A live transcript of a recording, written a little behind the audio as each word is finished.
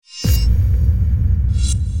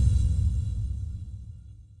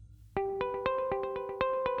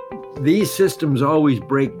these systems always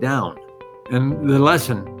break down. And the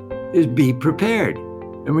lesson is be prepared.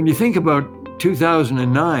 And when you think about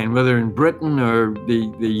 2009, whether in Britain or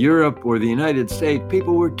the Europe or the United States,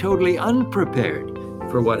 people were totally unprepared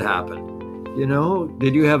for what happened. You know,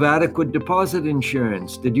 did you have adequate deposit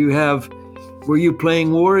insurance? Were you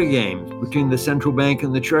playing war games between the central bank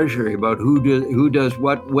and the treasury about who does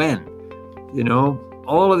what when? You know,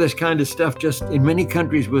 all of this kind of stuff just in many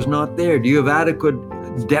countries was not there. Do you have adequate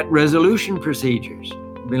debt resolution procedures?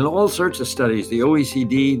 I mean, all sorts of studies, the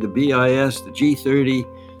OECD, the BIS, the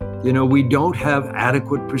G30, you know, we don't have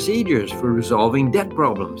adequate procedures for resolving debt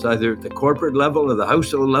problems, either at the corporate level or the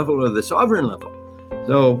household level or the sovereign level.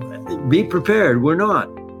 So be prepared, we're not.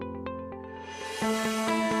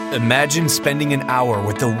 Imagine spending an hour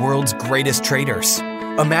with the world's greatest traders.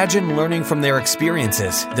 Imagine learning from their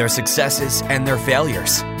experiences, their successes, and their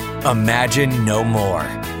failures. Imagine no more.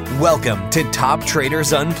 Welcome to Top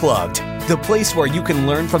Traders Unplugged, the place where you can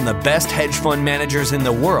learn from the best hedge fund managers in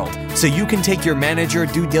the world so you can take your manager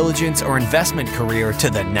due diligence or investment career to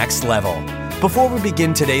the next level. Before we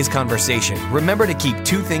begin today's conversation, remember to keep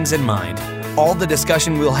two things in mind. All the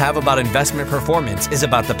discussion we'll have about investment performance is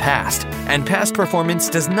about the past, and past performance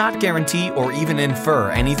does not guarantee or even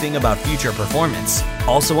infer anything about future performance.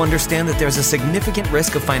 Also understand that there's a significant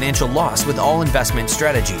risk of financial loss with all investment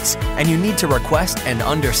strategies, and you need to request and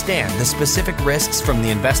understand the specific risks from the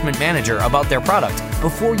investment manager about their product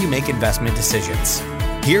before you make investment decisions.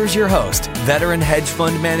 Here's your host, veteran hedge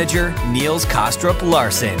fund manager Niels Kostrup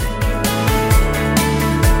Larsen.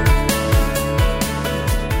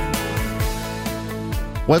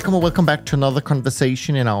 Welcome back to another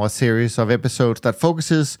conversation in our series of episodes that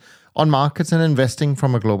focuses on markets and investing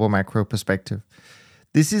from a global macro perspective.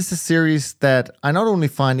 This is a series that I not only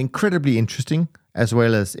find incredibly interesting, as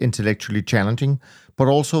well as intellectually challenging, but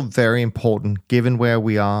also very important given where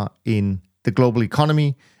we are in the global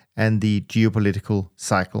economy and the geopolitical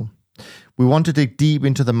cycle. We want to dig deep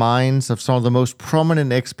into the minds of some of the most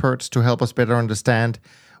prominent experts to help us better understand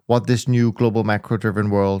what this new global macro-driven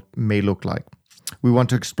world may look like. We want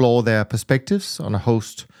to explore their perspectives on a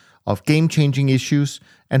host of game-changing issues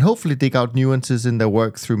and hopefully dig out nuances in their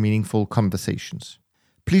work through meaningful conversations.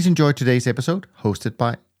 Please enjoy today's episode, hosted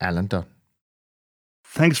by Alan Dunn.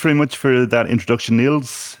 Thanks very much for that introduction,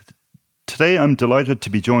 Niels. Today I'm delighted to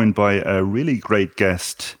be joined by a really great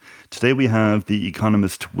guest. Today we have the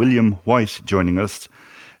economist William White joining us.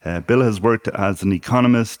 Bill has worked as an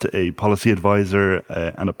economist, a policy advisor,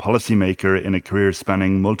 and a policymaker in a career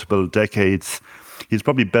spanning multiple decades. He's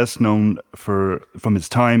probably best known from his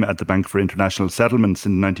time at the Bank for International Settlements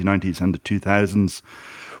in the 1990s and the 2000s,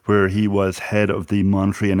 where he was head of the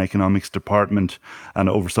Monetary and Economics Department and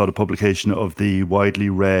oversaw the publication of the widely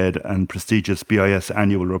read and prestigious BIS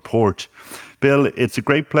annual report. Bill, it's a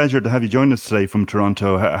great pleasure to have you join us today from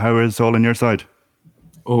Toronto. How is all on your side?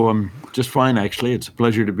 Oh, I'm just fine, actually. It's a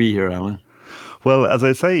pleasure to be here, Alan. Well, as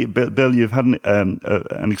I say, Bill, you've had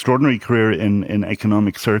an extraordinary career in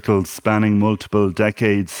economic circles spanning multiple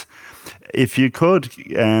decades. If you could,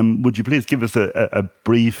 would you please give us a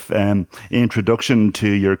brief introduction to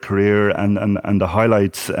your career and the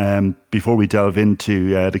highlights before we delve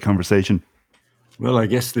into the conversation? Well, I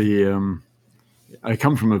guess I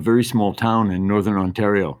come from a very small town in northern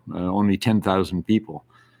Ontario, only 10,000 people.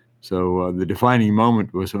 So the defining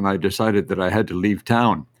moment was when I decided that I had to leave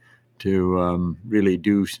town to really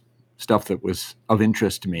do stuff that was of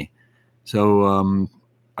interest to me. So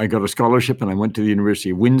I got a scholarship and I went to the University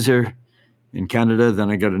of Windsor in Canada. Then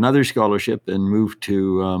I got another scholarship and moved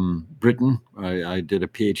to Britain. I did a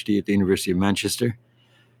PhD at the University of Manchester.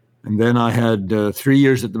 And then I had 3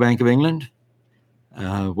 years at the Bank of England.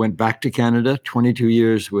 Went back to Canada, 22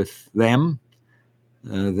 years with them.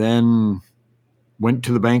 Then went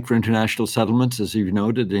to the Bank for International Settlements, as you've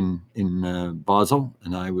noted, in Basel,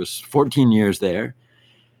 and I was 14 years there.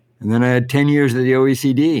 And then I had 10 years at the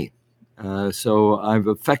OECD. So I've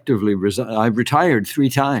effectively I've retired 3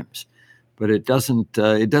 times, but it doesn't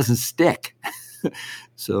stick.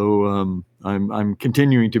 So I'm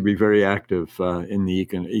continuing to be very active in the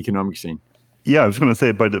economic scene. Yeah, I was going to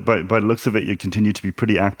say, by the looks of it, you continue to be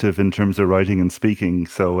pretty active in terms of writing and speaking.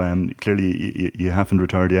 So clearly you haven't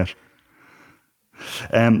retired yet.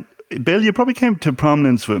 Bill, you probably came to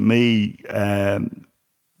prominence with me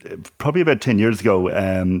probably about 10 years ago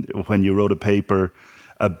when you wrote a paper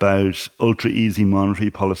about ultra-easy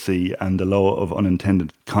monetary policy and the law of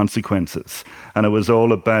unintended consequences. And it was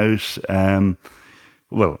all about,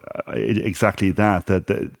 exactly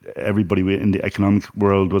that everybody in the economic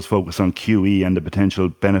world was focused on QE and the potential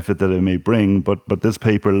benefit that it may bring. But this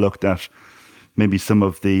paper looked at maybe some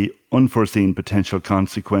of the unforeseen potential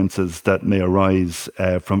consequences that may arise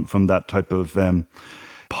from that type of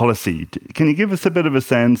policy. Can you give us a bit of a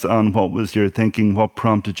sense on what was your thinking, what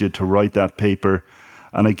prompted you to write that paper?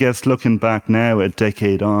 And I guess looking back now, a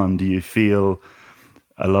decade on, do you feel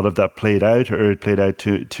a lot of that played out, or it played out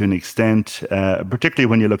to an extent, particularly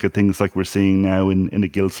when you look at things like we're seeing now in the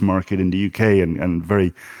gilts market in the UK and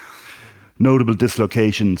very notable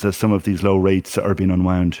dislocations as some of these low rates are being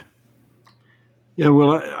unwound? Yeah,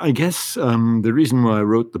 well, I guess the reason why I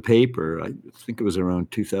wrote the paper, I think it was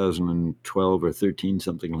around 2012 or 13,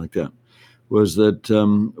 something like that, was that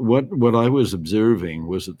what I was observing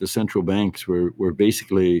was that the central banks were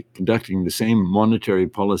basically conducting the same monetary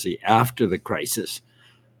policy after the crisis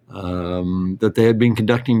that they had been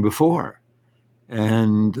conducting before.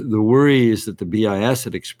 And the worries that the BIS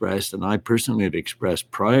had expressed, and I personally had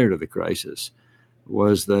expressed prior to the crisis,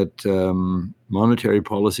 was that monetary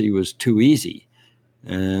policy was too easy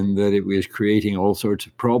and that it was creating all sorts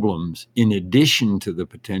of problems in addition to the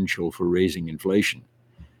potential for raising inflation.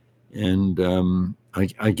 And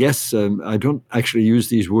I guess I don't actually use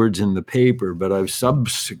these words in the paper, but I've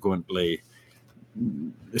subsequently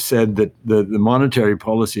said that the monetary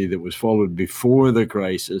policy that was followed before the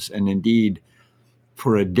crisis, and indeed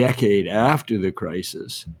for a decade after the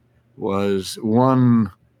crisis, was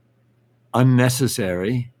one,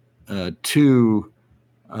 unnecessary, two,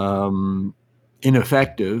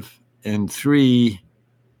 ineffective, and three,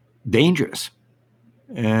 dangerous.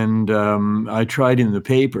 And I tried in the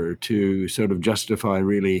paper to sort of justify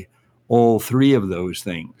really all three of those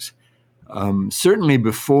things. Certainly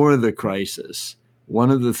before the crisis, one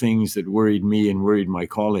of the things that worried me and worried my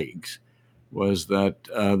colleagues was that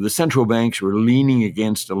the central banks were leaning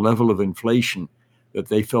against a level of inflation that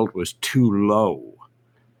they felt was too low.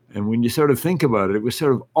 And when you sort of think about it, it was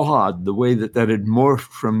sort of odd the way that had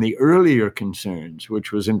morphed from the earlier concerns,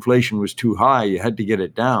 which was inflation was too high, you had to get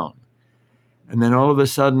it down. And then all of a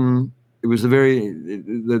sudden, it was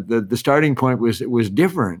the starting point was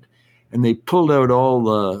different, and they pulled out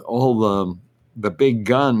all the big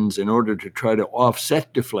guns in order to try to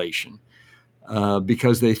offset deflation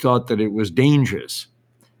because they thought that it was dangerous.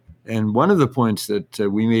 And one of the points that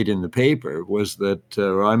we made in the paper was that,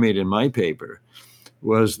 or I made in my paper,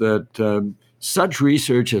 was that such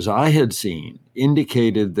research as I had seen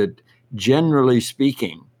indicated that, generally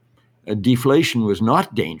speaking, deflation was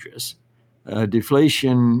not dangerous.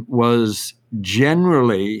 Deflation was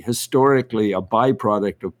generally, historically, a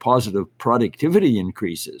byproduct of positive productivity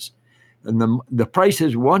increases. And the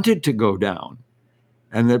prices wanted to go down.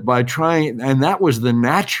 And that by trying, and that was the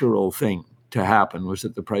natural thing to happen, was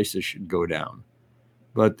that the prices should go down.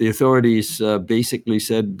 But the authorities basically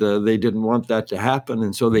said they didn't want that to happen,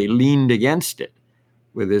 and so they leaned against it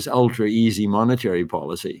with this ultra-easy monetary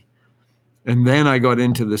policy. And then I got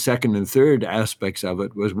into the second and third aspects of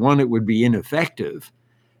it. Was one, it would be ineffective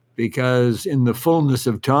because in the fullness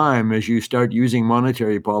of time, as you start using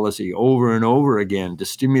monetary policy over and over again to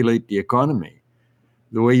stimulate the economy,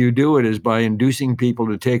 the way you do it is by inducing people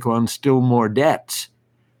to take on still more debts.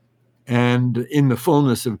 And in the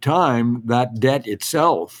fullness of time, that debt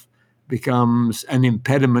itself becomes an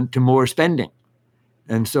impediment to more spending.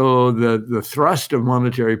 And so the thrust of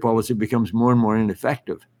monetary policy becomes more and more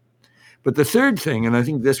ineffective. But the third thing, and I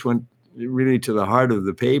think this went really to the heart of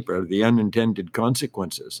the paper, the unintended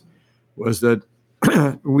consequences, was that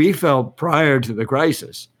we felt prior to the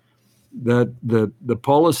crisis that the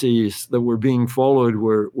policies that were being followed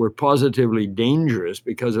were positively dangerous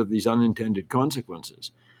because of these unintended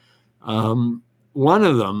consequences. One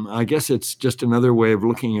of them, I guess it's just another way of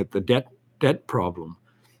looking at the debt problem,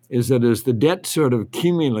 is that as the debt sort of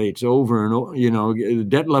accumulates over and over, the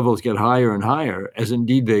debt levels get higher and higher, as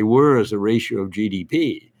indeed they were as a ratio of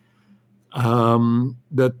GDP,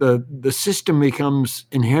 that the system becomes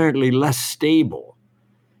inherently less stable.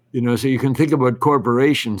 So you can think about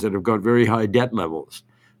corporations that have got very high debt levels.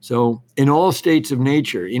 So in all states of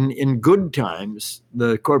nature, in good times,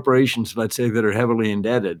 the corporations, let's say, that are heavily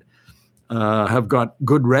indebted have got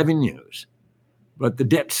good revenues. But the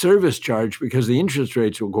debt service charge, because the interest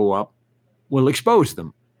rates will go up, will expose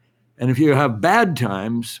them. And if you have bad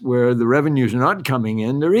times where the revenues are not coming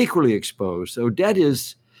in, they're equally exposed. So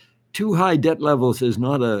too high debt levels is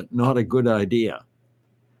not a good idea.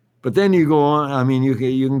 But then you go on, you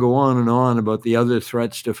can go on and on about the other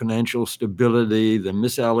threats to financial stability, the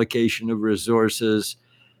misallocation of resources,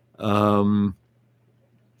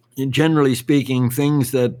 generally speaking,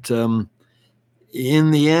 things that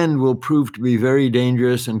in the end will prove to be very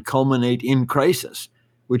dangerous and culminate in crisis,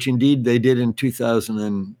 which indeed they did in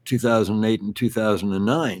 2008 and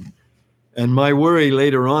 2009. And my worry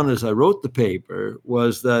later on as I wrote the paper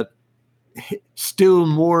was that still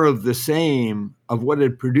more of the same of what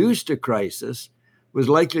had produced a crisis was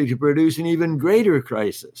likely to produce an even greater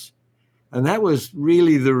crisis. And that was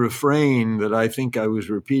really the refrain that I think I was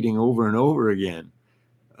repeating over and over again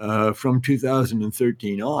from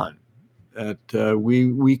 2013 on, that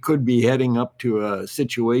we could be heading up to a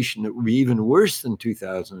situation that would be even worse than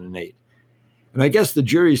 2008. And I guess the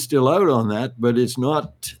jury's still out on that, but it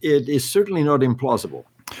is certainly not implausible.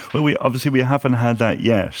 Well, we haven't had that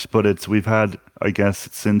yet, but we've had, I guess,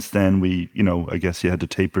 since then I guess you had the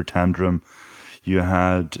taper tantrum, you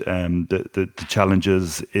had the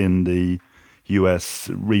challenges in the US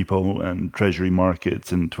repo and treasury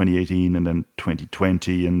markets in 2018 and then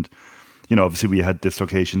 2020. And, obviously we had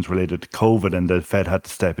dislocations related to COVID, and the Fed had to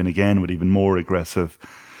step in again with even more aggressive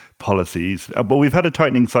policies. But we've had a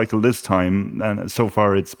tightening cycle this time, and so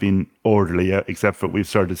far it's been orderly, except for we've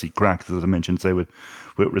started to see cracks, as I mentioned, say with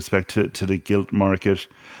respect to the gilt market.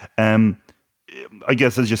 I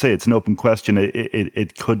guess, as you say, it's an open question.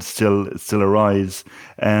 It could still arise.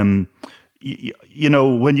 When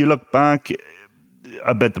you look back,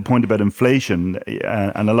 I bet the point about inflation,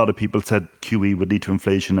 and a lot of people said QE would lead to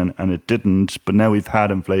inflation, and it didn't. But now we've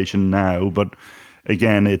had inflation now. But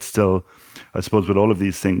again, it's still, I suppose, with all of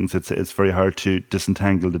these things, it's very hard to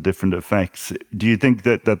disentangle the different effects. Do you think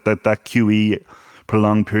that QE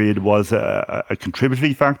prolonged period was a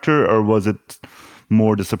contributory factor, or was it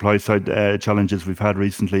more the supply side challenges we've had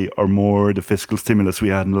recently, or more the fiscal stimulus we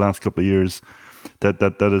had in the last couple of years that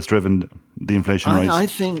has driven the inflation rise? I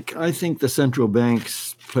think the central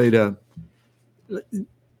banks played the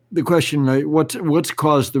question, what's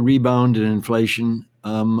caused the rebound in inflation?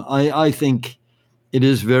 I think it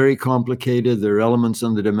is very complicated. There are elements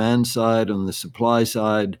on the demand side, on the supply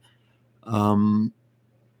side.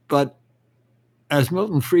 But as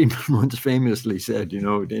Milton Friedman once famously said,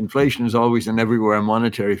 inflation is always an everywhere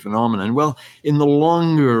monetary phenomenon. Well, in the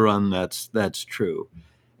longer run, that's true.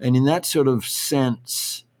 And in that sort of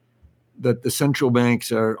sense that the central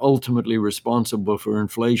banks are ultimately responsible for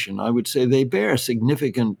inflation, I would say they bear a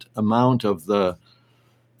significant amount of the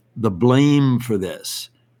blame for this.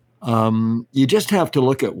 You just have to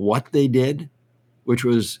look at what they did, which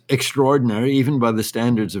was extraordinary, even by the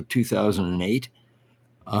standards of 2008.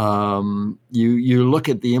 You look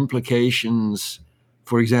at the implications,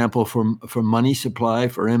 for example, for money supply,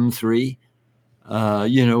 for M3,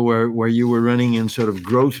 where you were running in sort of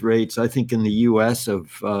growth rates, I think in the US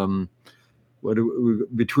of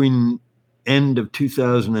between end of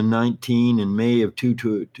 2019 and May of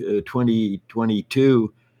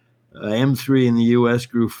 2022, M3 in the US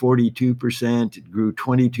grew 42%, it grew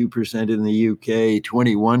 22% in the UK,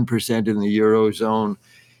 21% in the Eurozone.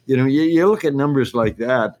 You look at numbers like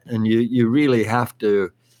that, and you really have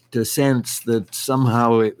to sense that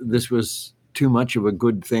somehow this was too much of a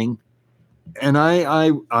good thing. And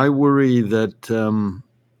I worry that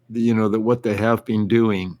that what they have been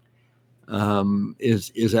doing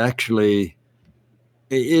is actually,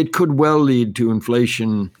 it could well lead to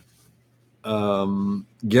inflation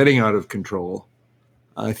getting out of control.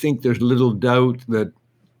 I think there's little doubt that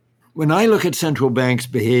when I look at central banks'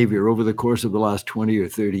 behavior over the course of the last 20 or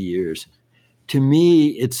 30 years, to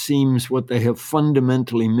me, it seems what they have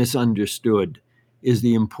fundamentally misunderstood is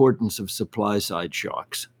the importance of supply-side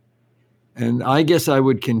shocks. And I guess I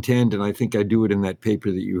would contend, and I think I do it in that paper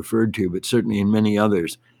that you referred to, but certainly in many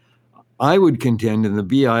others, I would contend, and the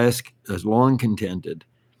BIS has long contended,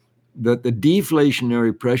 that the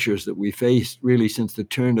deflationary pressures that we faced really since the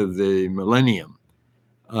turn of the millennium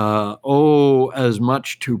owe as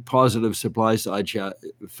much to positive supply side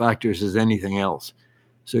factors as anything else.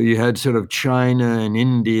 So you had sort of China and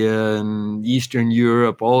India and Eastern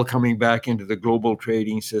Europe all coming back into the global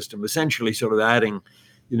trading system, essentially sort of adding,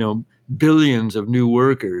 billions of new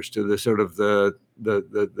workers to the sort of the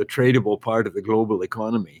tradable part of the global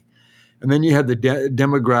economy. And then you had the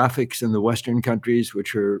demographics in the Western countries,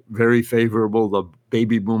 which are very favorable, the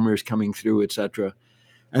baby boomers coming through, et cetera.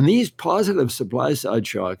 And these positive supply side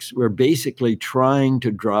shocks were basically trying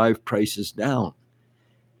to drive prices down.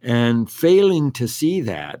 And failing to see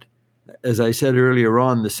that, as I said earlier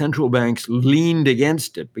on, the central banks leaned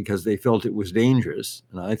against it because they felt it was dangerous,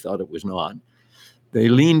 and I thought it was not. They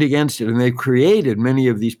leaned against it, and they created many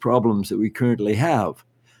of these problems that we currently have.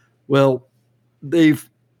 Well, they've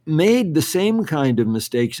made the same kind of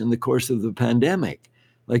mistakes in the course of the pandemic,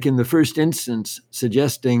 like in the first instance,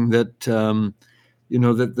 suggesting that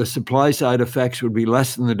that the supply side effects would be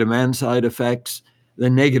less than the demand side effects, the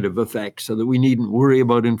negative effects, so that we needn't worry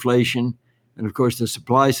about inflation. And of course, the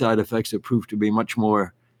supply side effects have proved to be much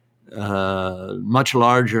more much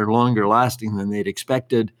larger, longer lasting than they'd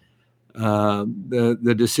expected.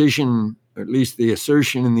 The decision, or at least the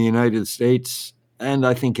assertion in the United States, and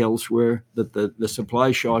I think elsewhere, that the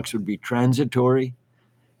supply shocks would be transitory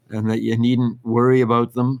and that you needn't worry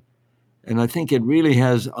about them. And I think it really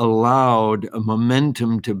has allowed a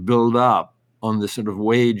momentum to build up on the sort of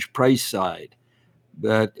wage price side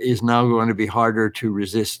that is now going to be harder to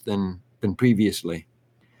resist than previously.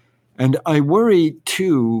 And I worry,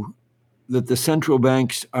 too, that the central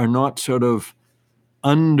banks are not sort of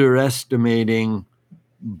underestimating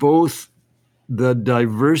both the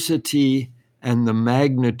diversity and the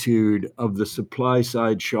magnitude of the supply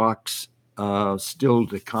side shocks still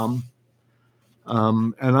to come.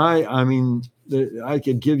 And I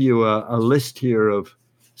could give you a list here of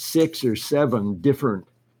 6 or 7 different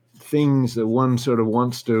things that one sort of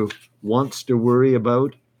wants to worry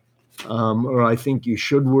about, or I think you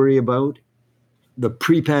should worry about. The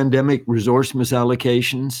pre-pandemic resource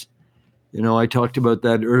misallocations. I talked about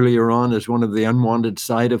that earlier on as one of the unwanted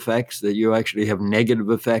side effects, that you actually have negative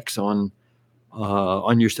effects on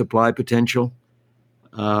your supply potential.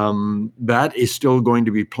 That is still going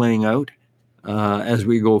to be playing out as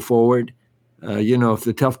we go forward. If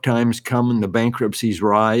the tough times come and the bankruptcies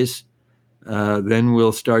rise, then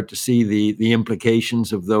we'll start to see the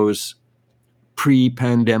implications of those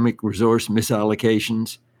pre-pandemic resource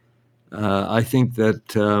misallocations. I think that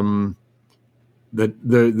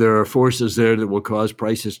there are forces there that will cause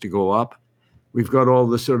prices to go up. We've got all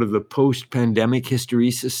the sort of the post-pandemic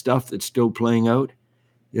hysteresis stuff that's still playing out.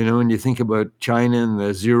 When you think about China and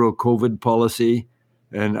the zero COVID policy,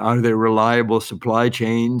 and are there reliable supply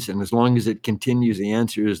chains? And as long as it continues, the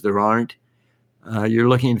answer is there aren't. You're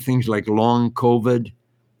looking at things like long COVID,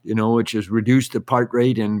 which has reduced the part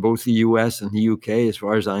rate in both the US and the UK, as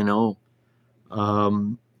far as I know.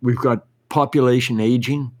 We've got population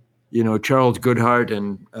aging. Charles Goodhart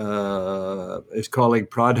and his colleague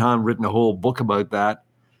Pradhan written a whole book about that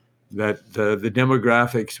the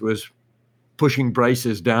demographics was pushing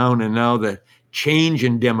prices down, and now the change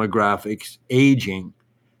in demographics, aging,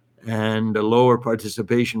 and a lower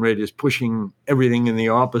participation rate is pushing everything in the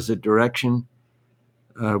opposite direction.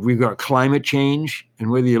 We've got climate change,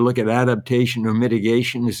 and whether you look at adaptation or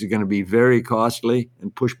mitigation, this is going to be very costly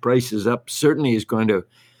and push prices up. Certainly is going to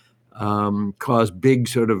cause big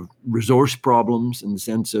sort of resource problems in the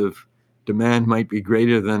sense of demand might be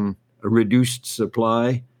greater than a reduced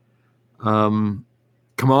supply.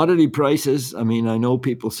 Commodity prices, I know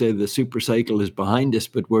people say the super cycle is behind us,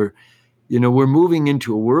 but we're moving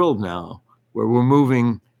into a world now where we're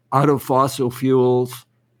moving out of fossil fuels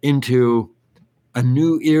into a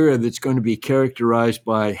new era that's going to be characterized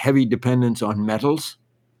by heavy dependence on metals.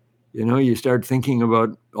 You start thinking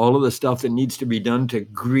about all of the stuff that needs to be done to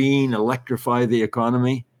green, electrify the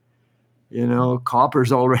economy.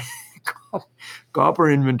 Copper's already, copper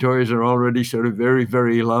inventories are already sort of very,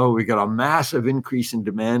 very low. We got a massive increase in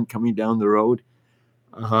demand coming down the road.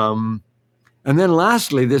 And then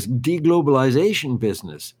lastly, this deglobalization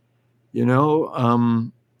business,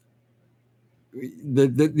 the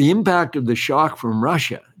impact of the shock from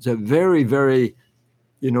Russia is a very, very,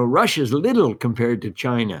 Russia's little compared to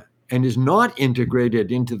China and is not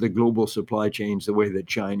integrated into the global supply chains the way that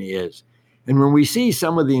China is. And when we see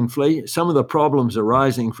some of the problems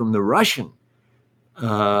arising from the Russian,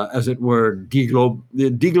 as it were, the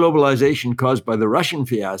deglobalization caused by the Russian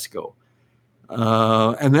fiasco,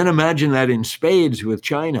 and then imagine that in spades with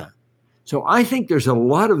China. So I think there's a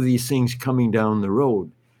lot of these things coming down the road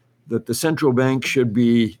that the central bank should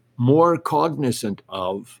be more cognizant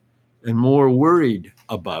of and more worried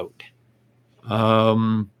about.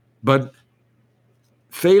 But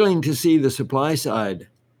failing to see the supply side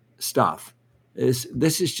stuff,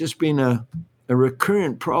 this has just been a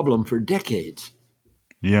recurrent problem for decades.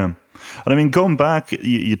 Yeah. And going back,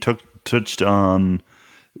 you touched on,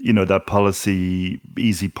 that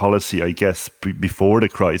easy policy, I guess, before the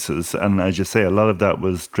crisis. And as you say, a lot of that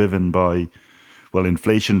was driven by,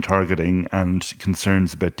 inflation targeting and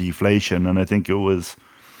concerns about deflation. And I think it was,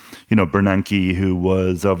 Bernanke, who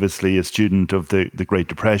was obviously a student of the Great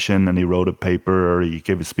Depression, and he wrote a paper, or he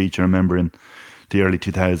gave a speech, I remember, in the early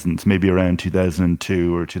 2000s, maybe around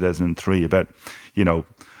 2002 or 2003, about,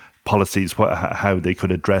 policies, how they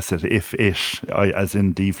could address it if as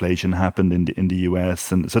in deflation, happened in the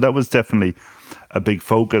US. And so that was definitely a big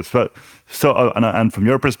focus. But and from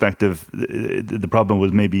your perspective, the problem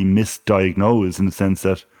was maybe misdiagnosed in the sense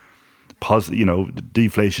that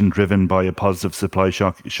deflation driven by a positive supply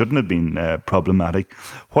shock shouldn't have been problematic.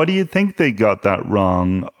 Why do you think they got that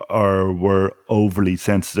wrong, or were overly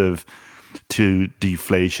sensitive to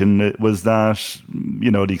deflation. Was that,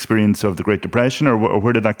 the experience of the Great Depression, or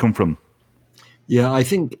where did that come from? Yeah, I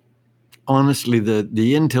think, honestly,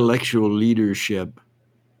 the intellectual leadership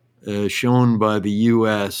shown by the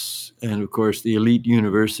U.S. and, of course, the elite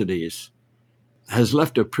universities has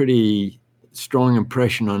left a pretty strong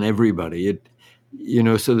impression on everybody.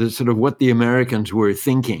 So the sort of what the Americans were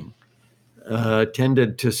thinking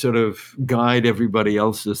tended to sort of guide everybody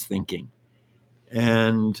else's thinking.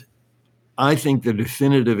 And I think the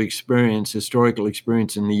definitive historical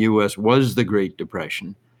experience in the U.S. was the Great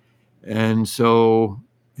Depression. And so,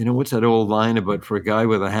 what's that old line about, for a guy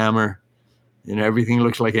with a hammer, everything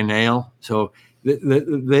looks like a nail? So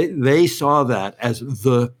they saw that as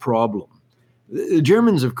the problem. The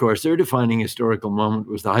Germans, of course, their defining historical moment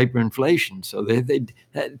was the hyperinflation. So they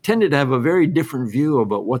tended to have a very different view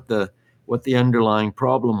about what the underlying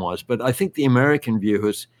problem was. But I think the American view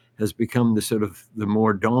has become the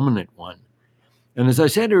more dominant one. And as I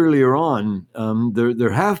said earlier on,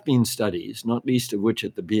 there have been studies, not least of which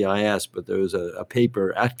at the BIS, but there was a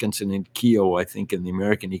paper, Atkinson and Keogh, I think, in the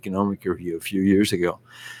American Economic Review a few years ago,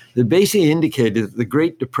 that basically indicated that the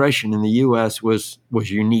Great Depression in the U.S. was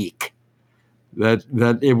unique.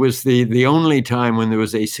 That it was the only time when there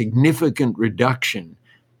was a significant reduction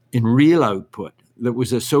in real output that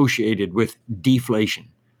was associated with deflation.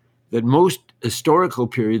 That most historical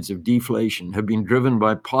periods of deflation have been driven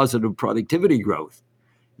by positive productivity growth,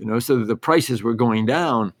 so that the prices were going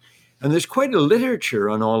down. And there's quite a literature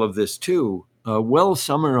on all of this too, well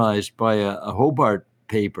summarized by a Hobart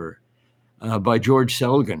paper by George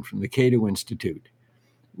Selgin from the Cato Institute,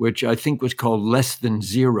 which I think was called Less Than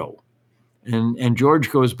Zero. And George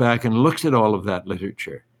goes back and looks at all of that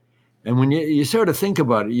literature. And when you sort of think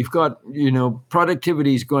about it, you've got,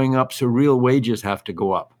 productivity is going up, so real wages have to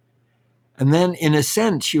go up. And then, in a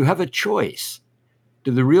sense, you have a choice. Do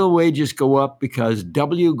the real wages go up because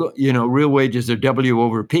real wages are W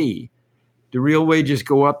over P? Do real wages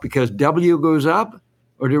go up because W goes up?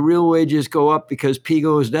 Or do real wages go up because P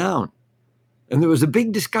goes down? And there was a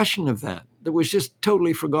big discussion of that was just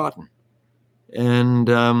totally forgotten. And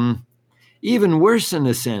even worse, in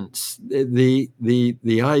a sense, the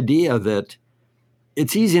idea that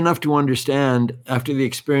it's easy enough to understand after the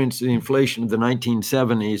experience of the inflation of the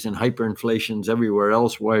 1970s and hyperinflations everywhere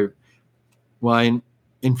else why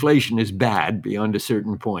inflation is bad beyond a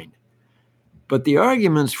certain point. But the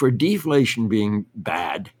arguments for deflation being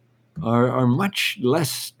bad are much less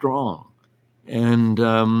strong. And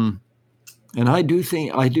I do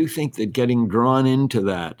think that getting drawn into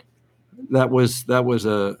that was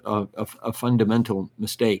a fundamental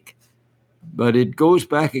mistake. But it goes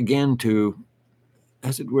back again to,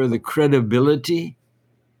 as it were, the credibility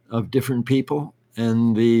of different people,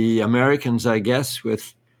 and the Americans, I guess,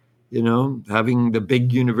 with, having the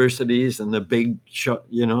big universities and the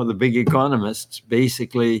big economists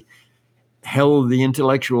basically held the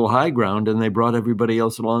intellectual high ground, and they brought everybody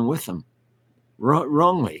else along with them,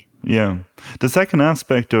 wrongly. Yeah. The second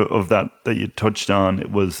aspect of that you touched on,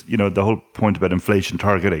 it was, the whole point about inflation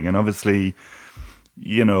targeting. And obviously,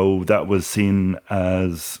 that was seen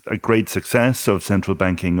as a great success of central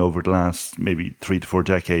banking over the last maybe 3 to 4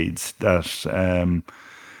 decades, that,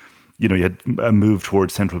 you had a move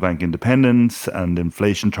towards central bank independence and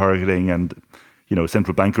inflation targeting. And,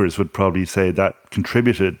 central bankers would probably say that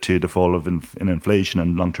contributed to the fall of in inflation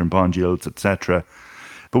and long-term bond yields, etc.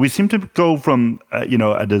 But we seem to go from,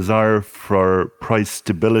 a desire for price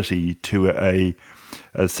stability to a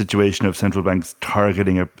situation of central banks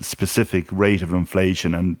targeting a specific rate of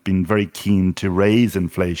inflation and being very keen to raise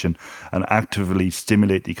inflation and actively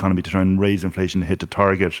stimulate the economy to try and raise inflation to hit the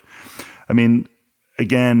target. I mean,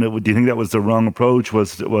 again, do you think that was the wrong approach?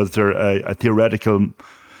 Was there a theoretical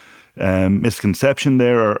misconception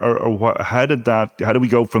there, or what, how did we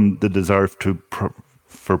go from the desire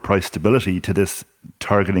for price stability to this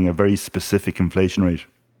targeting a very specific inflation rate?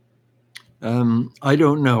 I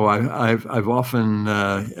don't know. I've often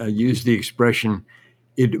used the expression,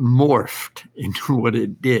 it morphed into what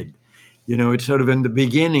it did. It's sort of, in the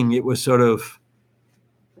beginning, it was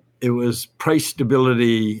price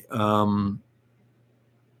stability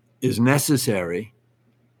is necessary,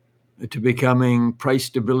 to becoming price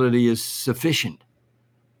stability is sufficient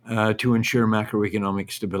to ensure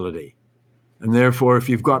macroeconomic stability. And therefore, if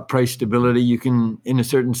you've got price stability, you can, in a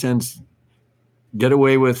certain sense, get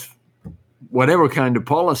away with whatever kind of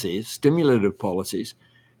policies, stimulative policies,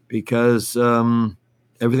 because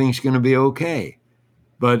everything's going to be okay.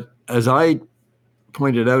 But as I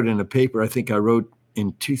pointed out in a paper I think I wrote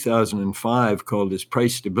in 2005 called "Is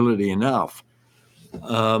Price Stability Enough?"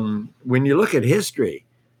 When you look at history,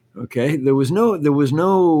 okay, there was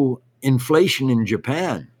no inflation in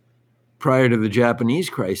Japan prior to the Japanese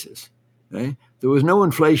crisis. Okay? There was no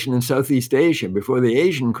inflation in Southeast Asia before the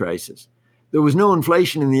Asian crisis. There was no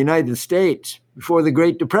inflation in the United States before the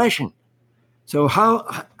Great Depression. So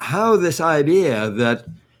how this idea that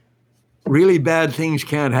really bad things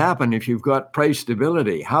can't happen if you've got price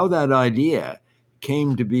stability, how that idea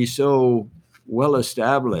came to be so well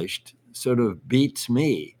established sort of beats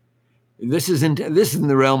me. This isn't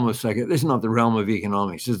the realm of this is not the realm of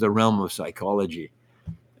economics. This is the realm of psychology.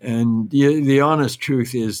 And the honest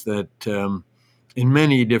truth is that in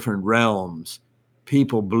many different realms,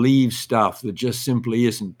 people believe stuff that just simply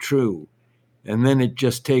isn't true. And then it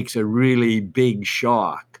just takes a really big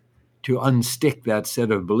shock to unstick that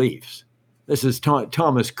set of beliefs. This is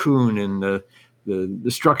Thomas Kuhn in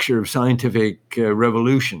the Structure of Scientific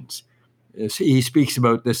Revolutions. He speaks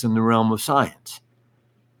about this in the realm of science.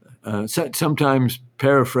 Sometimes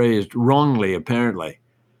paraphrased wrongly, apparently,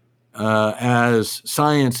 as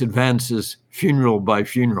science advances funeral by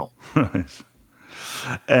funeral. Right.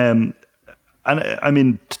 And I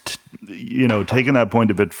mean, taking that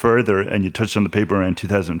point a bit further, and you touched on the paper around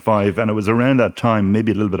 2005, and it was around that time,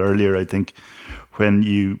 maybe a little bit earlier, I think, when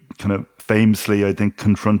you kind of famously, I think,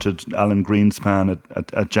 confronted Alan Greenspan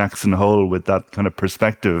at Jackson Hole with that kind of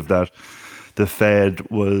perspective that the Fed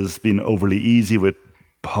was being overly easy with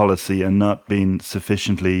policy and not being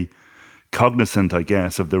sufficiently cognizant, I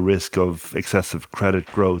guess, of the risk of excessive credit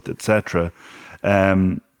growth, etc.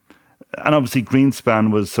 And obviously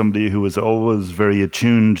Greenspan was somebody who was always very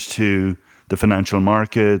attuned to the financial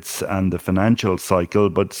markets and the financial cycle,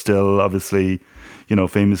 but still obviously,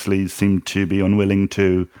 famously seemed to be unwilling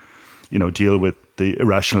to, deal with the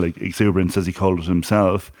irrational exuberance, as he called it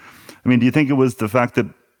himself. I mean, do you think it was the fact that,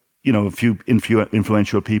 a few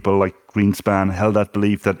influential people like Greenspan held that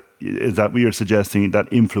belief that is that what you're suggesting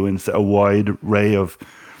that influenced a wide array of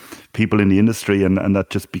people in the industry and that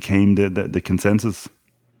just became the consensus?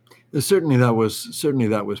 Certainly that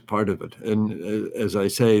was part of it. And as I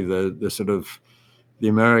say, the sort of the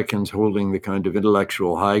Americans holding the kind of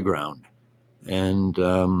intellectual high ground. And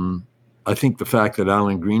I think the fact that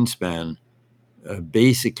Alan Greenspan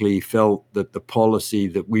basically felt that the policy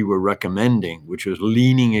that we were recommending, which was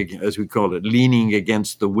leaning, as we call it, leaning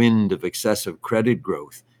against the wind of excessive credit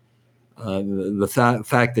growth, the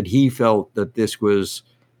fact that he felt that this was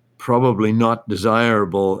probably not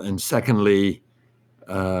desirable, and secondly,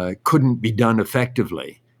 couldn't be done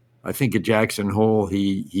effectively. I think at Jackson Hole,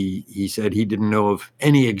 he said he didn't know of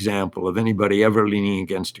any example of anybody ever leaning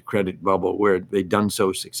against a credit bubble where they'd done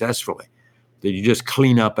so successfully, that you just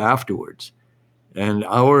clean up afterwards. And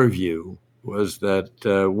our view was that,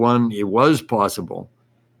 one, it was possible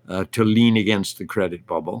to lean against the credit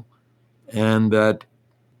bubble, and that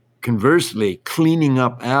conversely, cleaning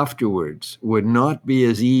up afterwards would not be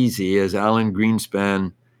as easy as Alan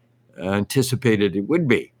Greenspan anticipated it would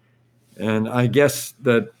be. And I guess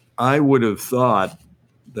that I would have thought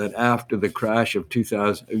that after the crash of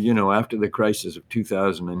 2000, after the crisis of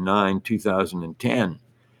 2009, 2010,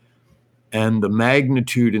 and the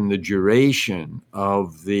magnitude and the duration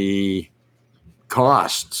of the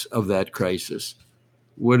costs of that crisis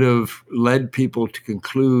would have led people to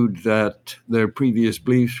conclude that their previous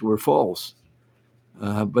beliefs were false.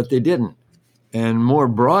 But they didn't. And more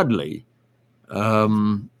broadly,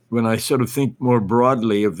 when I sort of think more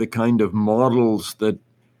broadly of the kind of models that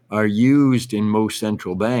are used in most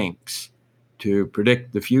central banks to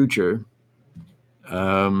predict the future,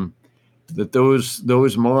 that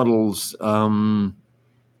those models,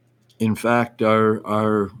 in fact,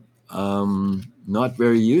 are not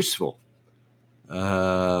very useful.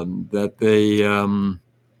 That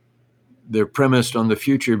they're premised on the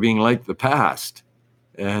future being like the past,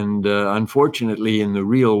 and unfortunately, in the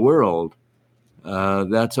real world,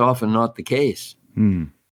 that's often not the case.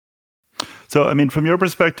 So, I mean, from your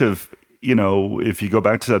perspective, if you go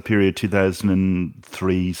back to that period,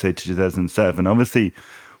 2003, say to 2007, obviously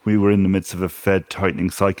we were in the midst of a Fed tightening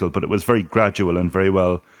cycle, but it was very gradual and very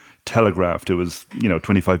well telegraphed. It was,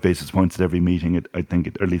 25 basis points at every meeting. I think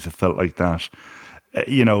at least it felt like that.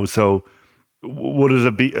 So would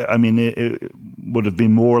it be? I mean, it would have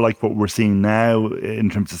been more like what we're seeing now in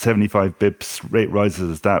terms of 75 bips rate rises.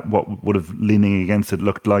 Is that what would have leaning against it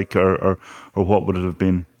looked like, or what would it have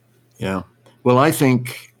been? Yeah. Well, I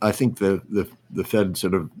think the Fed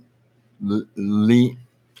sort of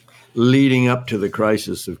leading up to the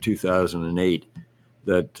crisis of 2008,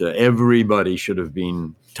 that everybody should have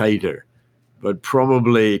been tighter, but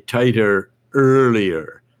probably tighter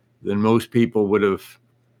earlier than most people would have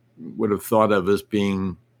thought of as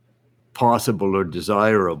being possible or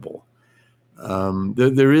desirable.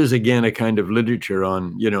 There is, again, a kind of literature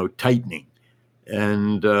on, tightening.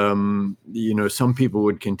 And, some people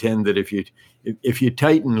would contend that if you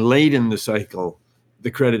tighten late in the cycle,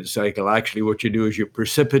 the credit cycle, actually what you do is you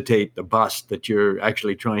precipitate the bust that you're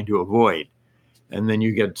actually trying to avoid. And then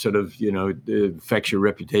you get sort of, it affects your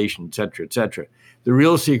reputation, et cetera, et cetera. The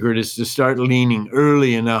real secret is to start leaning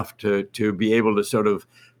early enough to be able to sort of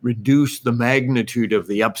reduce the magnitude of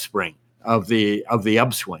the upswing, of the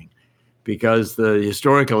upswing, because the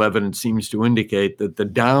historical evidence seems to indicate that the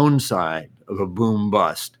downside of a boom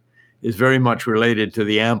bust is very much related to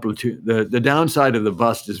the amplitude. The downside of the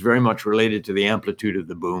bust is very much related to the amplitude of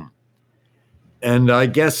the boom. And I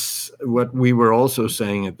guess what we were also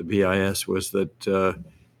saying at the BIS was that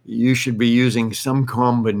you should be using some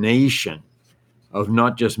combination of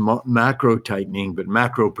not just macro tightening, but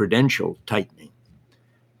macro prudential tightening.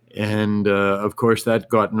 And of course, that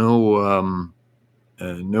got no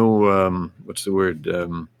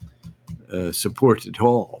support at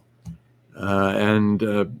all.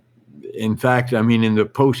 In fact, I mean, in the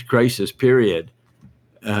post-crisis period,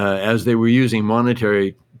 as they were using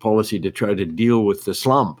monetary policy to try to deal with the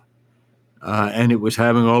slump, and it was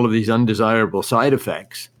having all of these undesirable side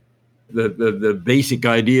effects, the basic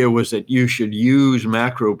idea was that you should use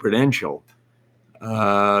macroprudential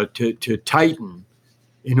to tighten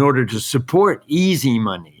in order to support easy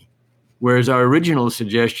money, whereas our original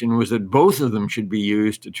suggestion was that both of them should be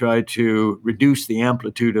used to try to reduce the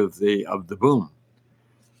amplitude of the boom.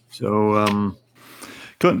 So,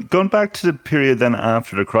 going back to the period then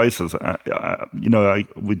after the crisis, I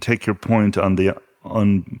would take your point on the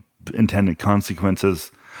unintended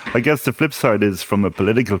consequences. I guess the flip side is, from a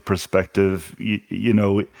political perspective,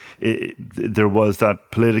 there was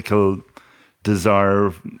that political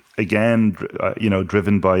desire, again,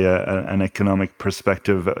 driven by an economic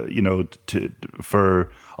perspective,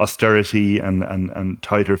 for austerity and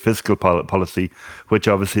tighter fiscal policy, which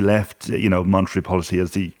obviously left, monetary policy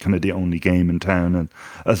as the kind of the only game in town, and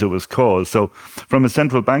as it was called. So from a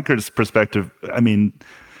central banker's perspective, I mean,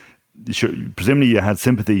 sure, presumably you had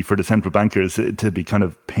sympathy for the central bankers to be kind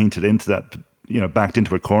of painted into that, backed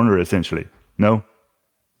into a corner, essentially. No?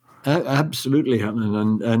 Absolutely,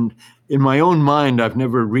 and in my own mind, I've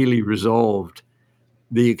never really resolved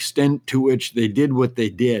the extent to which they did what they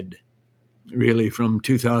did, really, from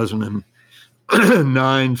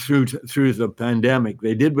 2009 through the pandemic.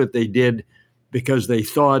 They did what they did because they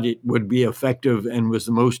thought it would be effective and was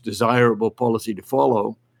the most desirable policy to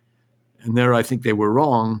follow. And there, I think they were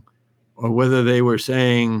wrong, or whether they were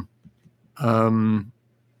saying,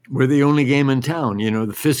 we're the only game in town.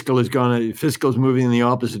 The fiscal's moving in the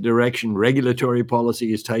opposite direction. Regulatory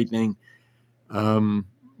policy is tightening.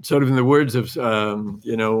 Sort of in the words of,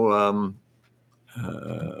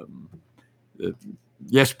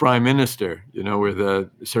 Yes, Prime Minister, where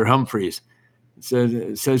Sir Humphreys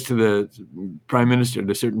says to the Prime Minister at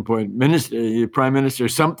a certain point, Prime Minister,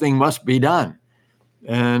 something must be done.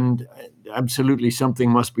 And absolutely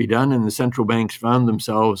something must be done. And the central banks found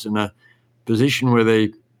themselves in a position where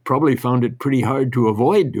they probably found it pretty hard to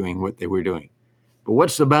avoid doing what they were doing. But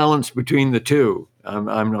what's the balance between the two?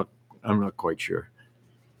 I'm not quite sure.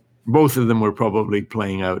 Both of them were probably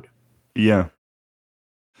playing out. Yeah.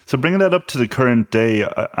 So bringing that up to the current day,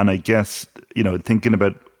 and I guess, thinking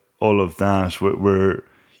about all of that, we're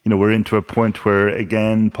into a point where,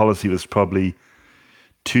 again, policy was probably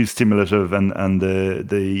too stimulative, and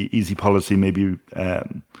the easy policy maybe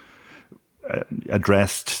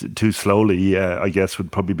addressed too slowly, I guess,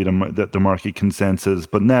 would probably be the market consensus.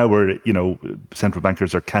 But now central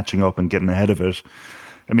bankers are catching up and getting ahead of it.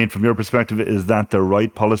 I mean, from your perspective, is that the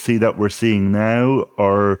right policy that we're seeing now?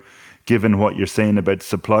 Or given what you're saying about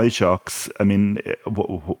supply shocks, I mean,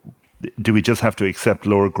 do we just have to accept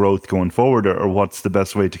lower growth going forward? Or what's the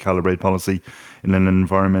best way to calibrate policy in an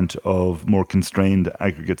environment of more constrained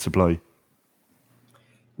aggregate supply?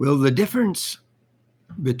 Well, the difference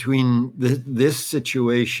between this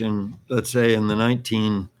situation, let's say in the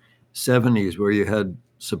 1970s, where you had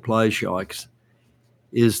supply shocks,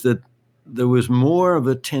 is that there was more of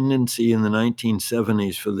a tendency in the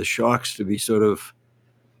 1970s for the shocks to be sort of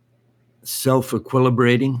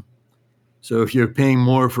self-equilibrating. So if you're paying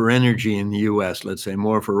more for energy in the US, let's say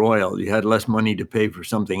more for oil, you had less money to pay for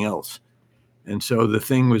something else. And so the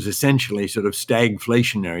thing was essentially sort of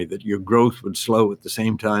stagflationary, that your growth would slow at the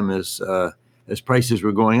same time as prices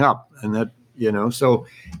were going up. And that, so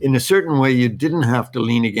in a certain way, you didn't have to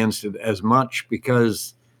lean against it as much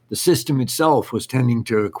because the system itself was tending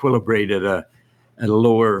to equilibrate at a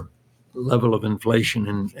lower level of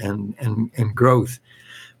inflation and growth.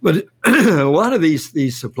 But a lot of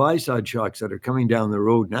these supply side shocks that are coming down the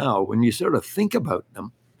road now, when you sort of think about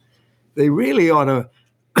them, they really ought to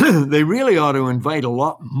they really ought to invite a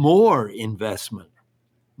lot more investment,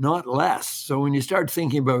 not less. So when you start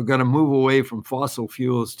thinking about we're going to move away from fossil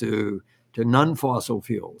fuels to non-fossil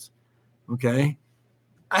fuels, okay,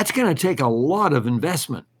 that's going to take a lot of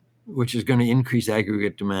investment, which is going to increase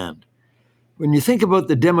aggregate demand. When you think about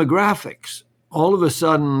the demographics, all of a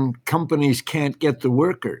sudden companies can't get the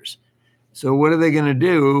workers. So what are they going to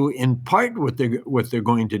do? In part, what they're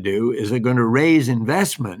going to do is they're going to raise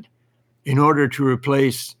investment in order to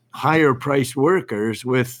replace higher priced workers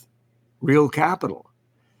with real capital.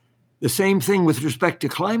 The same thing with respect to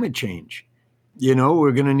climate change.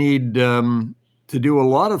 We're going to need to do a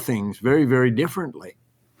lot of things very, very differently.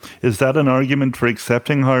 Is that an argument for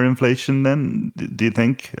accepting higher inflation then, do you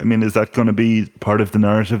think? I mean, is that going to be part of the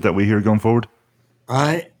narrative that we hear going forward?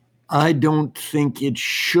 I don't think it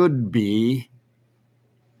should be,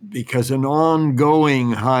 because an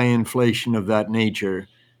ongoing high inflation of that nature,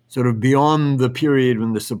 sort of beyond the period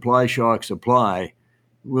when the supply shocks apply,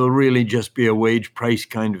 will really just be a wage price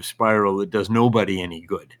kind of spiral that does nobody any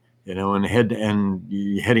good, and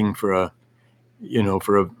heading for a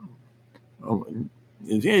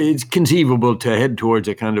it's conceivable to head towards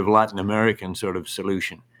a kind of Latin American sort of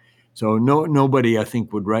solution. So nobody, I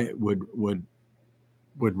think, would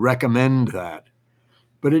recommend that.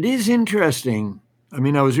 But it is interesting. I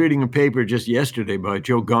mean, I was reading a paper just yesterday by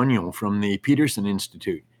Joe Gagnon from the Peterson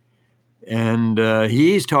Institute, and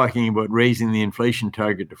he's talking about raising the inflation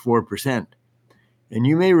target to 4%. And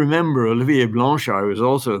you may remember Olivier Blanchard was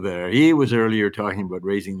also there. He was earlier talking about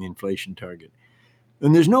raising the inflation target.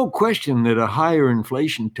 And there's no question that a higher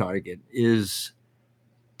inflation target is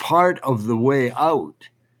part of the way out.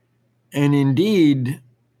 And indeed,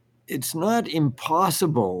 it's not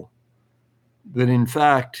impossible that, in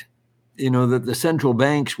fact, that the central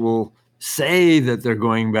banks will say that they're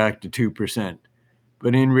going back to 2%,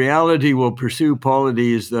 but in reality will pursue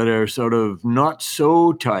policies that are sort of not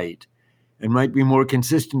so tight and might be more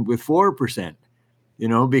consistent with 4%,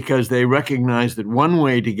 because they recognize that one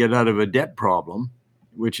way to get out of a debt problem,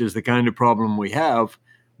 which is the kind of problem we have,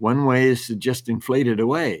 one way is to just inflate it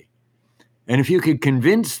away. And if you could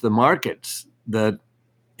convince the markets that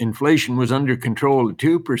inflation was under control at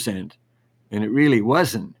 2%, and it really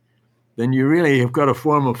wasn't, then you really have got a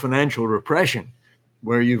form of financial repression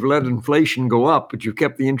where you've let inflation go up, but you've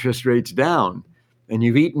kept the interest rates down, and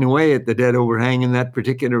you've eaten away at the debt overhang in that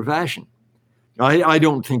particular fashion. I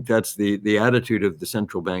don't think that's the attitude of the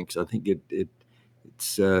central banks. I think it's.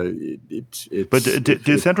 But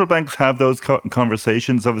do central banks have those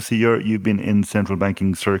conversations? Obviously, you've been in central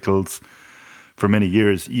banking circles for many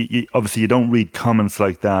years. Obviously, you don't read comments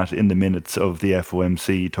like that in the minutes of the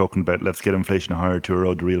FOMC talking about let's get inflation higher to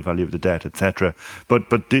erode the real value of the debt, etc. But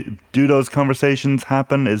do those conversations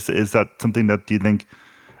happen? Is that something that you think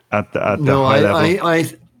at the high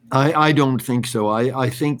level? I don't think so. I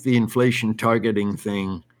think the inflation targeting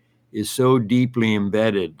thing is so deeply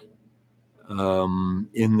embedded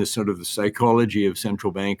in the sort of the psychology of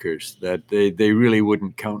central bankers that they really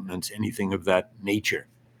wouldn't countenance anything of that nature.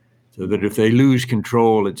 So that if they lose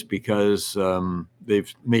control, it's because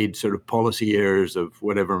they've made sort of policy errors of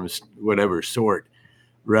whatever sort,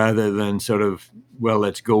 rather than sort of, well,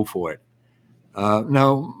 let's go for it.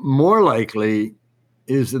 Now, more likely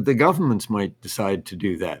is that the governments might decide to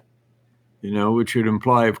do that, which would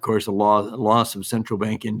imply, of course, a loss of central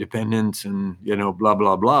bank independence and, blah,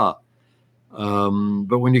 blah, blah.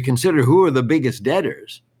 But when you consider who are the biggest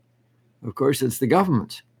debtors, of course, it's the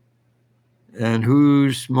governments. And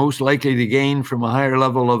who's most likely to gain from a higher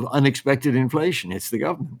level of unexpected inflation? It's the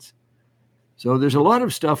governments. So there's a lot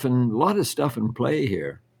of stuff in play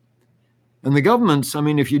here. And the governments, I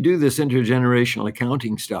mean, if you do this intergenerational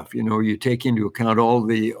accounting stuff, you take into account all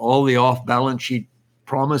the off-balance sheet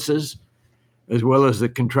promises, as well as the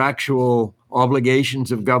contractual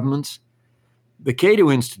obligations of governments. The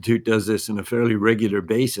Cato Institute does this on a fairly regular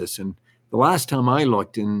basis. And the last time I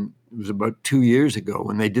looked, it was about 2 years ago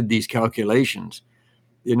when they did these calculations.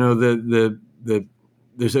 There's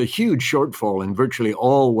a huge shortfall in virtually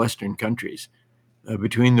all Western countries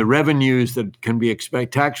between the revenues that can be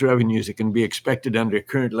tax revenues that can be expected under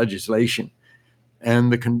current legislation,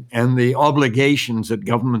 and the obligations that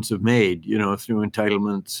governments have made, through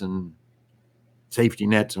entitlements and safety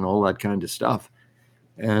nets and all that kind of stuff.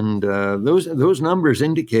 And those numbers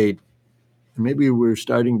indicate, maybe we're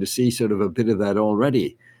starting to see sort of a bit of that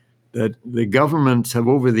already, that the governments have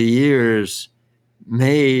over the years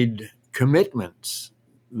made commitments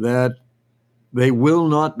that they will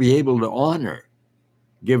not be able to honor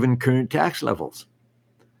given current tax levels.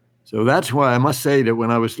 So that's why I must say that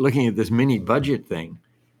when I was looking at this mini budget thing,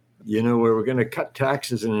 where we're going to cut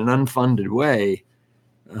taxes in an unfunded way,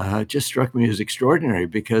 it just struck me as extraordinary,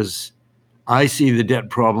 because I see the debt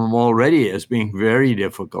problem already as being very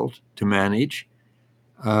difficult to manage.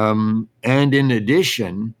 And in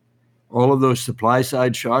addition, all of those supply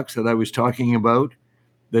side shocks that I was talking about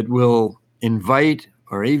that will invite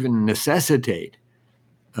or even necessitate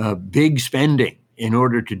big spending in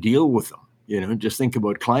order to deal with them. Just think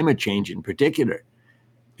about climate change in particular.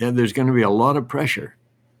 There's going to be a lot of pressure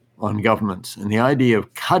on governments. And the idea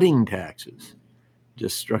of cutting taxes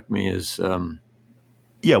just struck me as odd.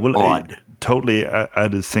 Totally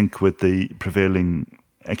out of sync with the prevailing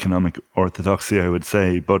economic orthodoxy, I would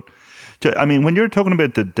say. But I mean, when you're talking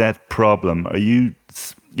about the debt problem, are you,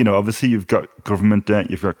 obviously you've got government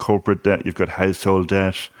debt, you've got corporate debt, you've got household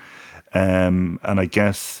debt. And I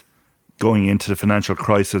guess going into the financial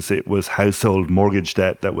crisis, it was household mortgage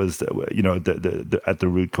debt that was, at the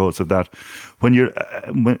root cause of that.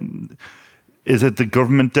 Is it the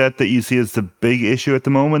government debt that you see as the big issue at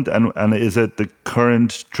the moment? And is it the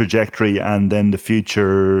current trajectory and then the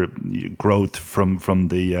future growth from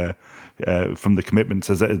the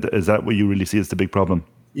commitments? Is that what you really see as the big problem?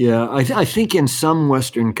 Yeah, I think in some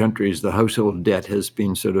Western countries, the household debt has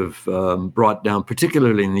been sort of brought down,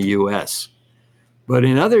 particularly in the US. But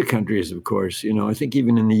in other countries, of course, I think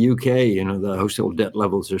even in the UK, the household debt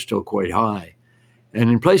levels are still quite high.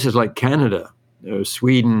 And in places like Canada,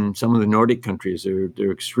 Sweden, some of the Nordic countries,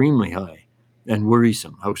 they're extremely high and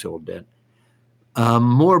worrisome household debt.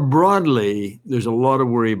 More broadly, there's a lot of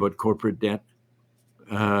worry about corporate debt.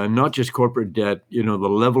 Not just corporate debt, the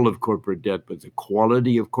level of corporate debt, but the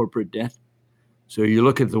quality of corporate debt. So you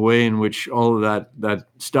look at the way in which all of that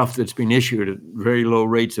stuff that's been issued at very low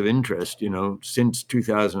rates of interest, since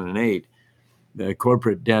 2008, the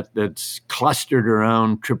corporate debt that's clustered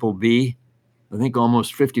around triple B. I think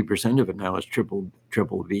almost 50% of it now is triple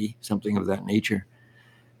B, something of that nature.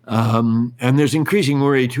 And there's increasing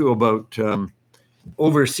worry too about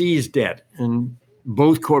overseas debt, and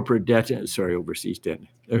both corporate debt, overseas debt.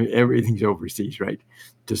 Everything's overseas, right?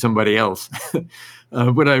 To somebody else.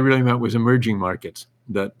 What I really meant was emerging markets,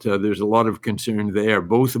 that there's a lot of concern there,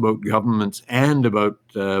 both about governments and about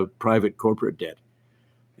private corporate debt.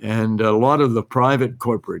 And a lot of the private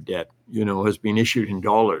corporate debt, has been issued in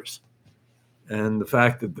dollars. And the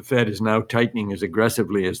fact that the Fed is now tightening as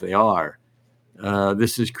aggressively as they are,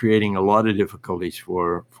 this is creating a lot of difficulties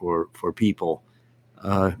for people.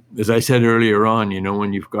 As I said earlier on,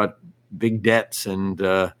 when you've got big debts and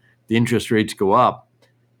the interest rates go up,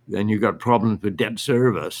 then you've got problems with debt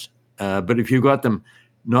service. But if you've got them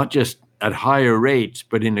not just at higher rates,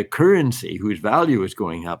 but in a currency whose value is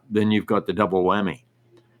going up, then you've got the double whammy.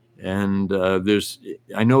 And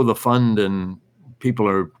I know the fund and people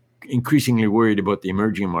are increasingly worried about the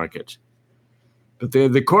emerging markets. But the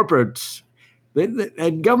corporates,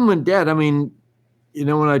 and government debt, I mean,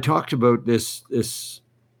 when I talked about this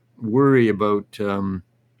worry about, the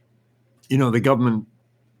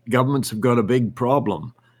governments have got a big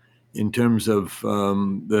problem in terms of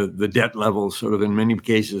the debt levels, sort of in many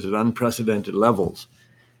cases at unprecedented levels.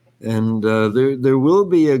 And there will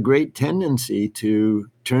be a great tendency to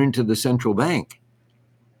turn to the central bank.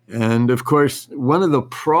 And of course, another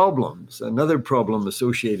problem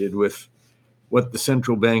associated with what the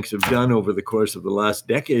central banks have done over the course of the last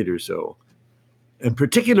decade or so, and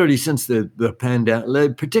particularly since the pandemic,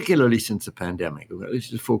 let's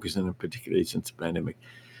just focus on it particularly since the pandemic,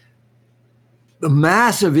 the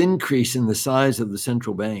massive increase in the size of the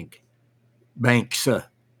central banks,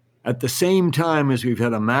 at the same time as we've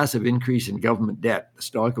had a massive increase in government debt, the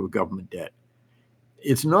stock of government debt.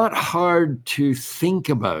 It's not hard to think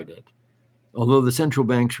about it, although the central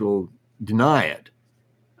banks will deny it.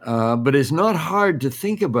 But it's not hard to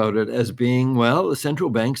think about it as being, well, the central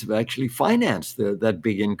banks have actually financed that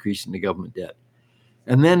big increase in the government debt.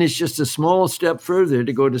 And then it's just a small step further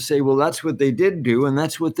to go to say, well, that's what they did do, and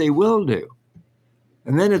that's what they will do.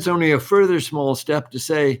 And then it's only a further small step to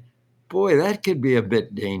say, boy, that could be a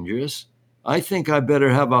bit dangerous. I think I better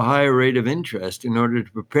have a higher rate of interest in order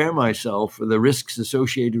to prepare myself for the risks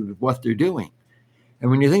associated with what they're doing. And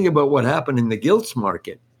when you think about what happened in the gilts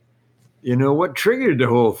market, what triggered the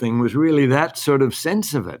whole thing was really that sort of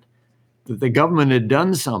sense of it, that the government had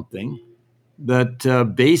done something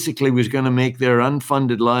that basically was going to make their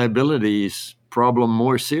unfunded liabilities problem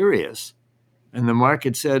more serious. And the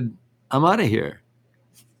market said, I'm out of here.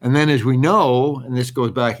 And then, as we know, and this goes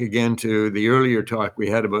back again to the earlier talk we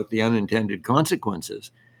had about the unintended consequences,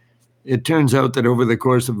 it turns out that over the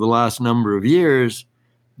course of the last number of years,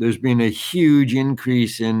 there's been a huge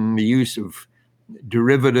increase in the use of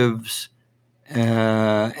derivatives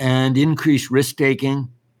and increased risk-taking,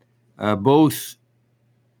 both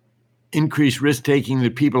increased risk-taking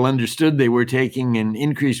that people understood they were taking and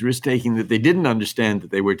increased risk-taking that they didn't understand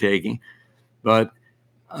that they were taking. But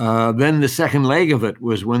then the second leg of it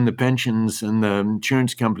was when the pensions and the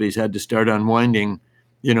insurance companies had to start unwinding,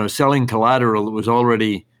 selling collateral that was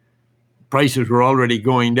already, prices were already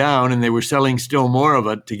going down, and they were selling still more of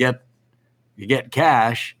it to get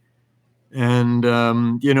cash. And,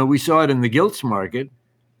 we saw it in the gilts market,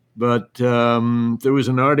 but there was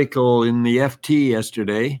an article in the FT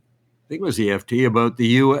yesterday, I think it was the FT, about the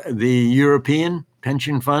European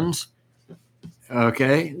pension funds.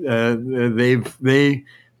 Okay, they've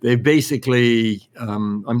basically,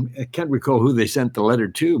 I can't recall who they sent the letter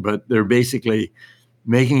to, but they're basically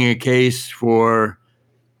making a case for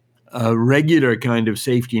a regular kind of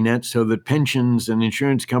safety net so that pensions and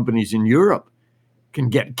insurance companies in Europe can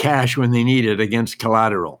get cash when they need it against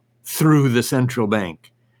collateral through the central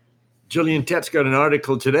bank. Gillian Tett's got an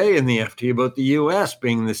article today in the FT about the US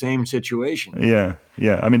being in the same situation. Yeah.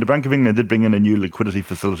 I mean, the Bank of England did bring in a new liquidity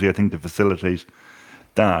facility, I think, to facilitate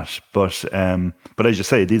that. But as you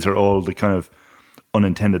say, these are all the kind of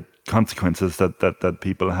unintended consequences that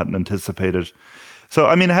people hadn't anticipated. So,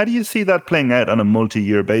 I mean, how do you see that playing out on a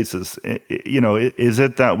multi-year basis? Is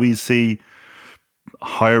it that we see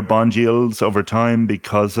higher bond yields over time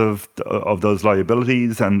because of those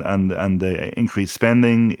liabilities and the increased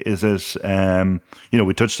spending? Is it,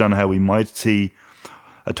 we touched on how we might see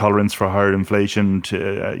a tolerance for higher inflation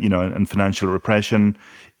and financial repression.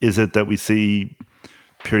 Is it that we see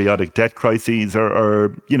periodic debt crises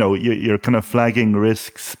or you're kind of flagging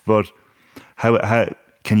risks, but how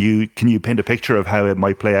can you paint a picture of how it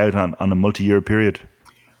might play out on a multi-year period?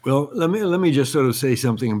 Well, let me just sort of say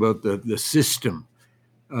something about the system.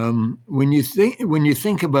 When you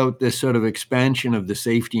think about this sort of expansion of the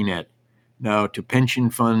safety net now to pension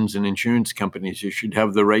funds and insurance companies who should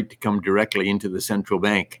have the right to come directly into the central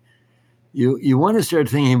bank, you want to start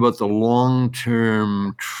thinking about the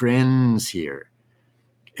long-term trends here.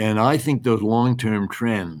 And I think those long-term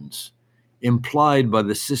trends implied by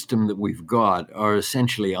the system that we've got are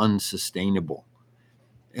essentially unsustainable.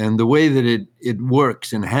 And the way that it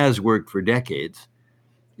works and has worked for decades,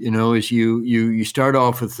 is you start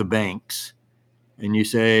off with the banks and you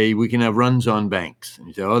say, we can have runs on banks. And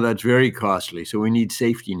you say, oh, that's very costly, so we need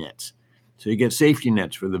safety nets. So you get safety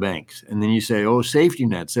nets for the banks. And then you say, oh, safety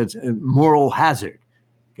nets, that's a moral hazard.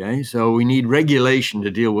 Okay, so we need regulation to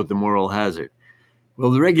deal with the moral hazard. Well,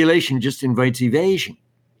 the regulation just invites evasion,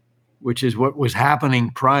 which is what was happening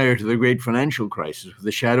prior to the great financial crisis with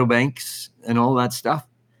the shadow banks and all that stuff.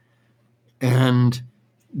 And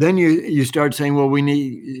then you start saying, well, we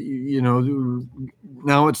need,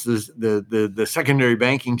 now it's the secondary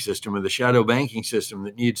banking system or the shadow banking system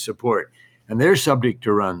that needs support, and they're subject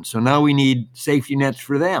to run. So now we need safety nets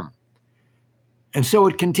for them. And so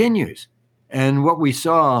it continues. And what we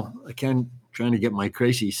saw, trying to get my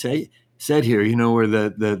crazy set here, where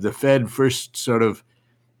the Fed first sort of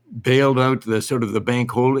bailed out the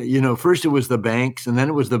bank holding, first it was the banks and then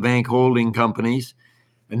it was the bank holding companies.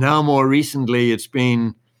 And now more recently, it's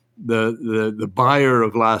been the buyer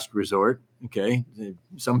of last resort. Okay,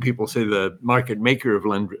 some people say the market maker of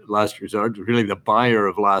last resort, really the buyer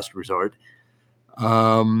of last resort.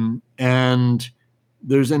 And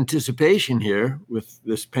there's anticipation here with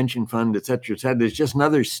this pension fund, et cetera, et cetera. There's just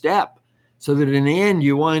another step, so that in the end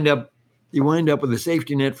you wind up with a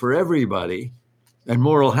safety net for everybody and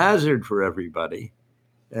moral hazard for everybody.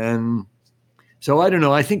 And so I don't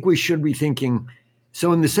know. I think we should be thinking.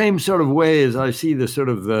 So in the same sort of way as I see the sort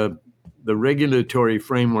of the regulatory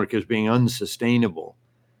framework as being unsustainable,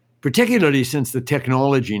 particularly since the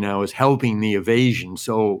technology now is helping the evasion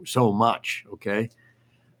so much. Okay,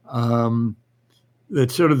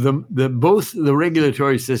 that sort of both the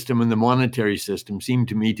regulatory system and the monetary system seem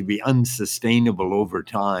to me to be unsustainable over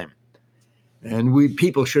time, and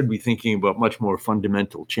people should be thinking about much more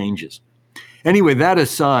fundamental changes. Anyway, that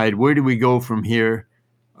aside, where do we go from here?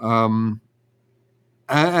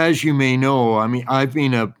 As you may know, I mean, I've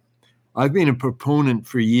been a proponent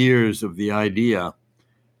for years of the idea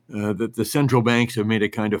that the central banks have made a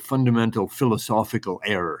kind of fundamental philosophical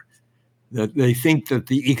error, that they think that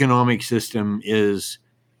the economic system is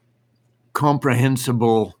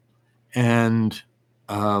comprehensible and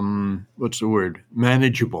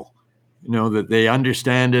manageable, that they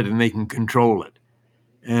understand it and they can control it.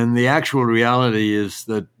 And the actual reality is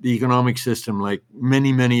that the economic system, like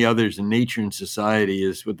many, many others in nature and society,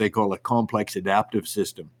 is what they call a complex adaptive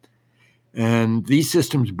system. And these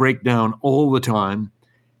systems break down all the time,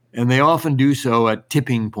 and they often do so at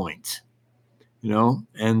tipping points,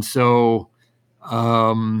 And so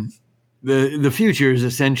the future is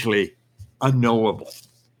essentially unknowable.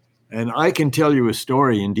 And I can tell you a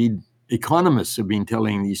story. Indeed, economists have been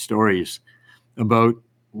telling these stories about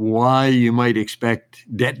why you might expect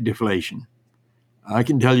debt deflation. I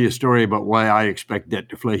can tell you a story about why I expect debt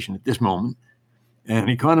deflation at this moment. And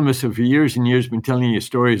economists have for years and years been telling you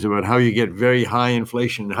stories about how you get very high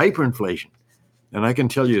inflation and hyperinflation. And I can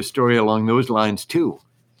tell you a story along those lines too.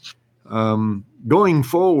 Going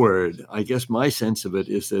forward, I guess my sense of it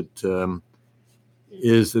is that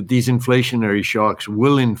these inflationary shocks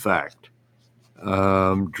will, in fact,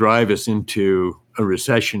 drive us into a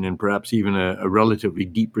recession and perhaps even a relatively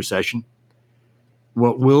deep recession.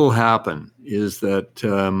 What will happen is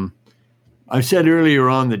that I've said earlier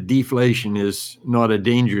on that deflation is not a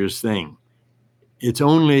dangerous thing. It's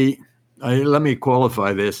only, let me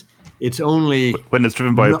qualify this, it's only... when it's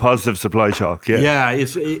driven by a positive supply shock, yeah. Yeah,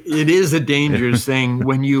 it is a dangerous thing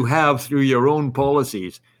when you have, through your own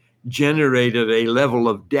policies, generated a level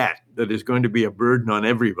of debt that is going to be a burden on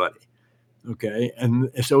everybody. Okay, and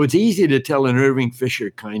so it's easy to tell an Irving Fisher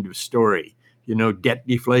kind of story, debt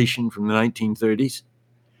deflation from the 1930s.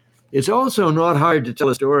 It's also not hard to tell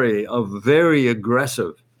a story of very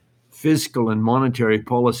aggressive fiscal and monetary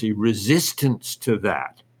policy resistance to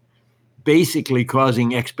that, basically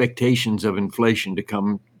causing expectations of inflation to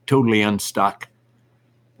come totally unstuck.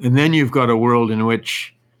 And then you've got a world in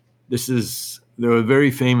which there was a very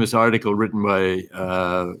famous article written by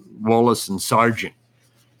Wallace and Sargent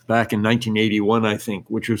back in 1981, I think,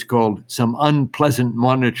 which was called Some Unpleasant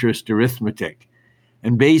Monetarist Arithmetic.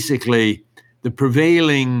 And basically, the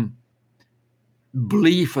prevailing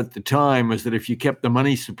belief at the time was that if you kept the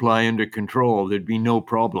money supply under control, there'd be no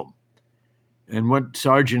problem. And what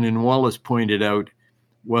Sargent and Wallace pointed out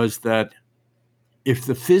was that if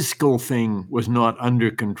the fiscal thing was not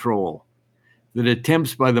under control, that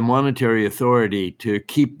attempts by the monetary authority to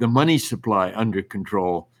keep the money supply under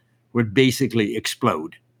control would basically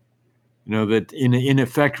explode. That in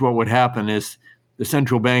effect, what would happen is the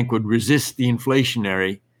central bank would resist the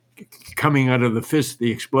inflationary coming out of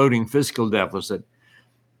the exploding fiscal deficit.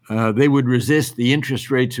 They would resist, the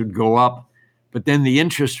interest rates would go up, but then the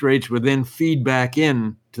interest rates would then feed back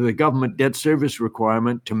in to the government debt service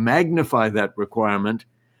requirement to magnify that requirement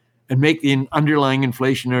and make the underlying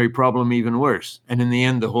inflationary problem even worse. And in the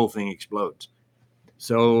end, the whole thing explodes.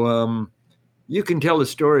 So you can tell a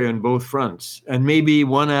story on both fronts, and maybe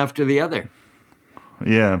one after the other.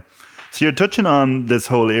 Yeah. So you're touching on this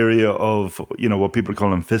whole area of, what people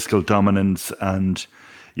call fiscal dominance and,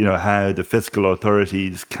 how the fiscal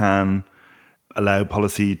authorities can allow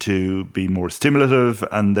policy to be more stimulative,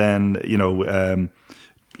 and then,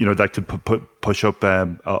 that could push up,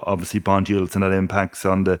 obviously, bond yields, and that impacts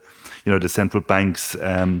on the central banks,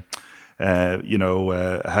 how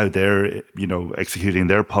they're, executing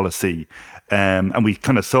their policy. And we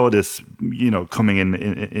kind of saw this, coming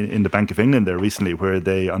in the Bank of England there recently, where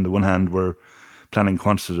they, on the one hand, were planning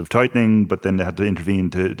quantitative tightening, but then they had to intervene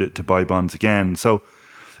to buy bonds again. So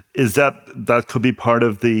is that could be part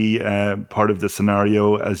of the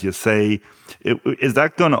scenario, as you say? Is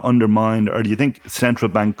that going to undermine, or do you think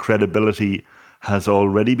central bank credibility has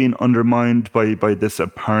already been undermined by this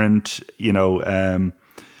apparent,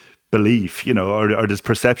 belief, or this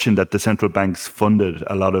perception that the central banks funded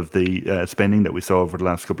a lot of the spending that we saw over the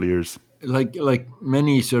last couple of years? Like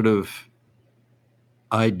many sort of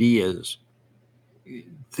ideas,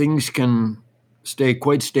 things can stay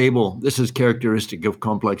quite stable. This is characteristic of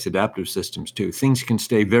complex adaptive systems too. Things can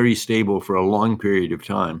stay very stable for a long period of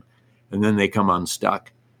time, and then they come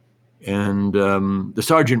unstuck. And the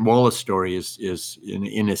Sargent Wallace story is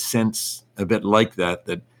in a sense a bit like that.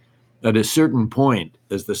 That at a certain point,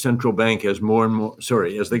 as the central bank has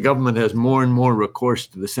as the government has more and more recourse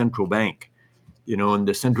to the central bank, and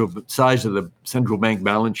the size of the central bank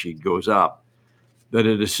balance sheet goes up, that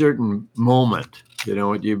at a certain moment,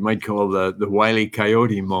 what you might call the Wile E.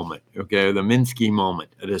 Coyote moment, okay, or the Minsky moment,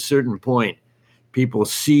 at a certain point, people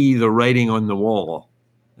see the writing on the wall,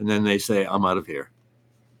 and then they say, I'm out of here.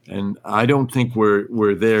 And I don't think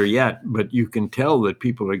we're there yet, but you can tell that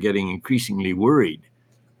people are getting increasingly worried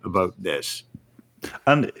about this.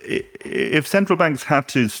 And if central banks have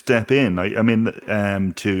to step in,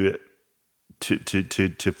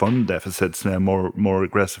 to fund deficits more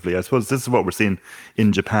aggressively, I suppose this is what we're seeing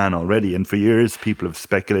in Japan already. And for years, people have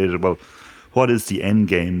speculated, well, what is the end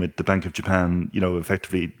game with the Bank of Japan?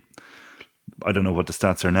 Effectively, I don't know what the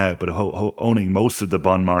stats are now, but owning most of the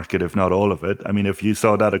bond market, if not all of it. I mean, if you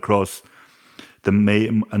saw that across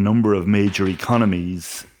a number of major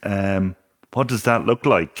economies. What does that look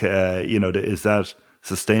like? Is that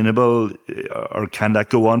sustainable, or can that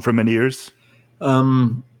go on for many years?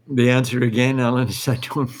 The answer again, Alan, is I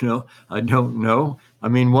don't know. I don't know. I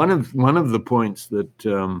mean, one of the points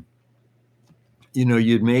that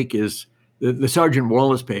you'd make is the Sergeant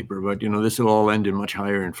Wallace paper, but this will all end in much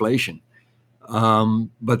higher inflation.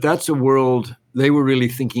 But that's a world they were really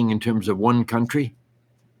thinking in terms of one country.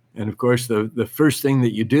 And of course, the first thing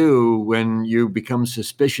that you do when you become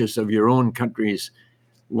suspicious of your own country's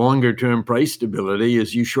longer term price stability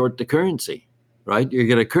is you short the currency, right? You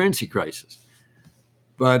get a currency crisis.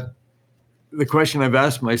 But the question I've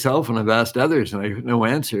asked myself and I've asked others, and I have no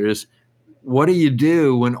answer, is what do you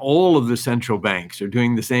do when all of the central banks are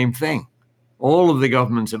doing the same thing? All of the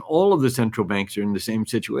governments and all of the central banks are in the same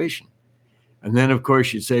situation. And then, of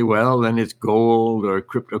course, you'd say, well, then it's gold or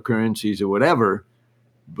cryptocurrencies or whatever.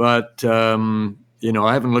 But,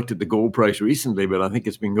 I haven't looked at the gold price recently, but I think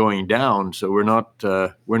it's been going down. So we're not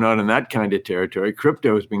in that kind of territory.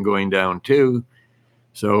 Crypto has been going down too.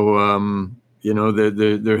 So,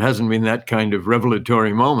 there hasn't been that kind of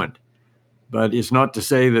revelatory moment. But it's not to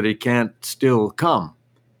say that it can't still come.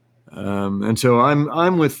 And so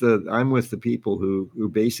I'm with the people who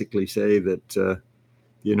basically say that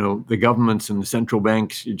the governments and the central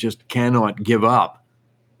banks just cannot give up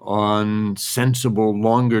on sensible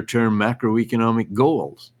longer-term macroeconomic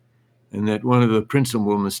goals, and that one of the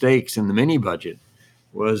principal mistakes in the mini budget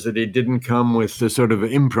was that it didn't come with the sort of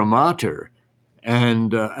imprimatur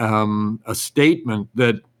and a statement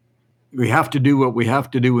that we have to do what we have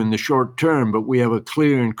to do in the short term, but we have a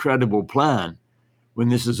clear and credible plan when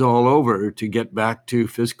this is all over to get back to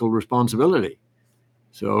fiscal responsibility.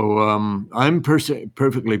 So I'm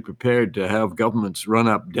perfectly prepared to have governments run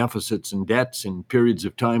up deficits and debts in periods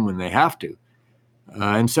of time when they have to,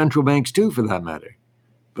 and central banks too, for that matter.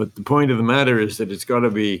 But the point of the matter is that it's got to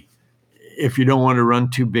be, if you don't want to run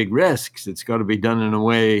too big risks, it's got to be done in a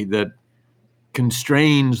way that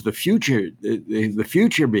constrains the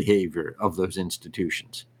future behavior of those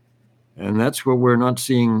institutions. And that's what we're not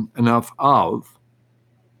seeing enough of.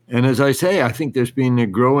 And as I say, I think there's been a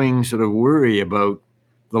growing sort of worry about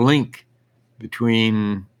the link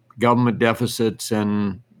between government deficits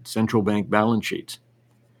and central bank balance sheets.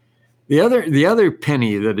 The other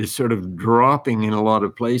penny that is sort of dropping in a lot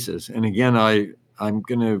of places, and again, I'm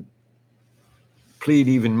going to plead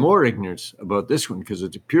even more ignorance about this one because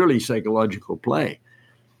it's a purely psychological play,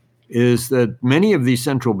 is that many of these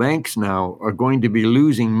central banks now are going to be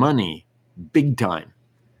losing money big time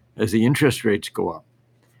as the interest rates go up.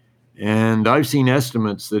 And I've seen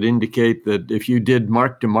estimates that indicate that if you did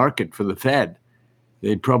mark to market for the Fed,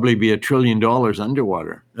 they'd probably be $1 trillion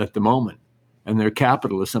underwater at the moment. And their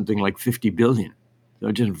capital is something like 50 billion.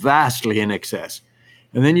 So just vastly in excess.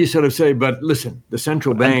 And then you sort of say, but listen, the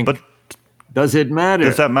central bank, does it matter?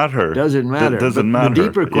 Does that matter? Does it matter? Does it matter? The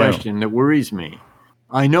deeper question that worries me,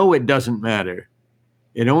 I know it doesn't matter.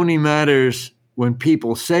 It only matters when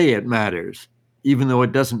people say it matters, even though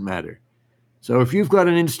it doesn't matter. So if you've got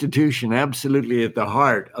an institution absolutely at the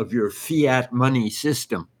heart of your fiat money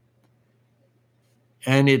system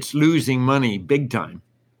and it's losing money big time,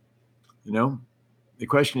 the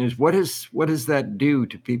question is, what does that do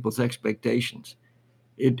to people's expectations?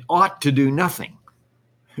 It ought to do nothing.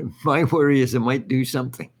 My worry is it might do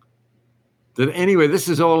something. But anyway, this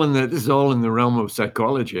is all in the realm of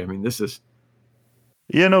psychology. I mean, this is.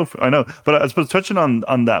 Yeah, no, I know. But I suppose touching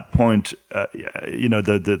on that point,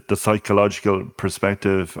 the psychological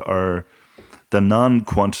perspective or the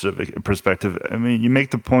non-quantitative perspective, I mean, you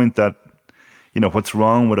make the point that, what's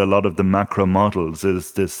wrong with a lot of the macro models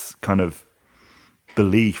is this kind of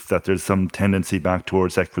belief that there's some tendency back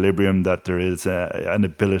towards equilibrium, that there is an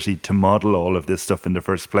ability to model all of this stuff in the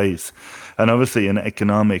first place. And obviously in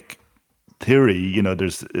economic theory,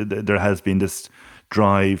 there has been this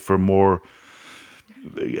drive for more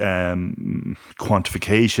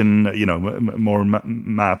quantification, more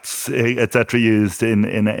maths, etc., used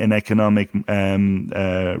in economic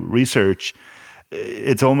research.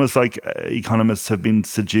 It's almost like economists have been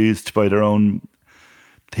seduced by their own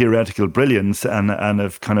theoretical brilliance and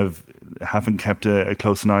have kind of haven't kept a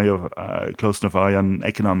close enough eye on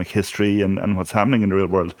economic history and what's happening in the real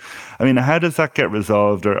world. I mean, how does that get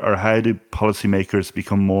resolved, or how do policymakers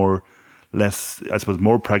become more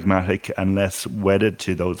pragmatic and less wedded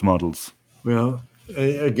to those models? Well,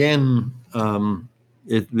 again,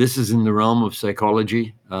 this is in the realm of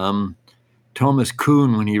psychology. Thomas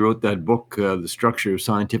Kuhn, when he wrote that book, The Structure of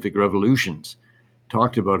Scientific Revolutions,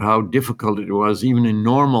 talked about how difficult it was, even in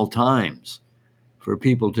normal times, for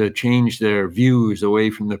people to change their views away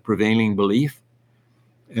from the prevailing belief.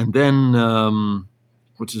 And then,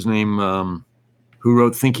 what's his name, who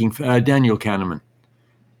wrote Daniel Kahneman,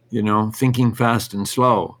 Thinking Fast and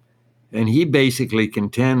Slow. And he basically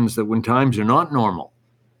contends that when times are not normal,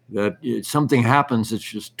 that something happens that's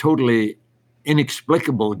just totally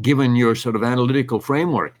inexplicable given your sort of analytical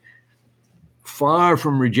framework. Far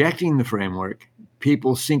from rejecting the framework,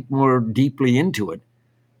 people sink more deeply into it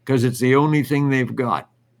because it's the only thing they've got.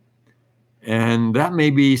 And that may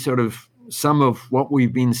be sort of some of what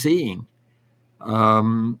we've been seeing.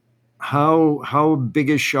 How big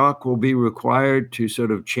a shock will be required to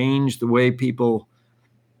sort of change the way people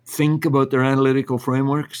think about their analytical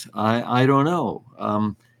frameworks? I don't know.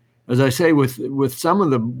 As I say, with some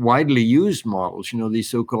of the widely used models, these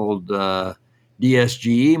so-called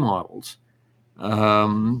DSGE models,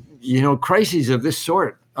 crises of the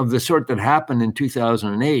sort that happened in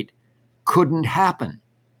 2008 couldn't happen.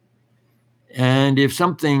 And if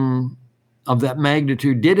something of that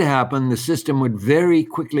magnitude did happen, the system would very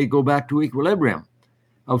quickly go back to equilibrium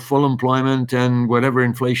of full employment and whatever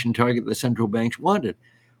inflation target the central banks wanted.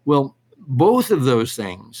 Well, both of those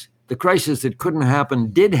things, the crisis that couldn't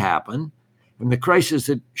happen did happen, and the crisis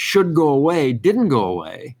that should go away didn't go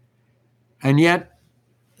away. And yet,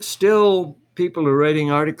 still, people are writing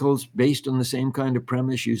articles based on the same kind of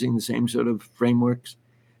premise, using the same sort of frameworks.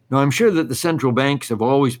 Now, I'm sure that the central banks have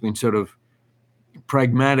always been sort of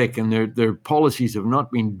pragmatic, and their policies have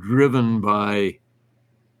not been driven by,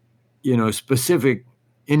 specific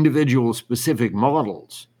individual specific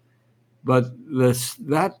models. But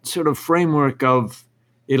that sort of framework of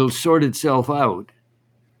it'll sort itself out,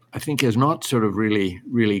 I think, has not sort of really,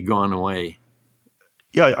 really gone away.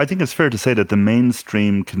 Yeah, I think it's fair to say that the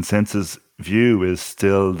mainstream consensus view is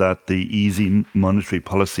still that the easy monetary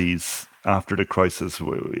policies after the crisis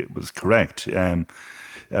was correct.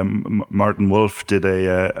 Martin Wolf did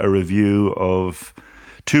a review of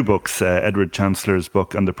two books, Edward Chancellor's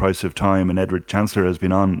book On the Price of Time, and Edward Chancellor has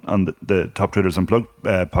been on the Top Traders Unplugged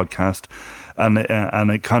podcast, and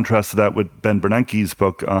I contrasted that with Ben Bernanke's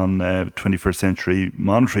book on 21st century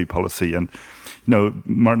monetary policy. And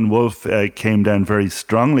Martin Wolf came down very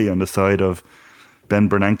strongly on the side of Ben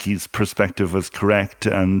Bernanke's perspective was correct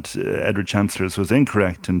and Edward Chancellor's was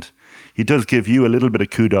incorrect. And he does give you a little bit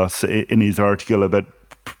of kudos in his article about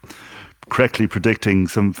correctly predicting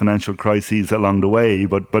some financial crises along the way,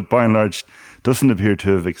 but by and large doesn't appear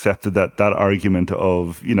to have accepted that argument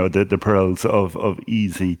of the pearls of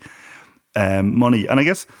easy money. And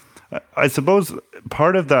I suppose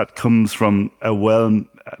part of that comes from a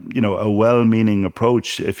well-meaning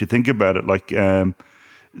approach. If you think about it, like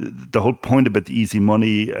the whole point about the easy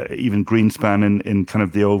money, even Greenspan in kind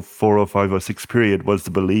of the 04, 05, 06 period, was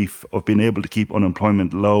the belief of being able to keep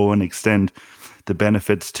unemployment low and extend the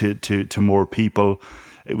benefits to more people.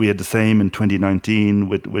 We had the same in 2019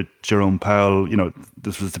 with Jerome Powell.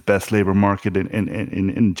 This was the best labor market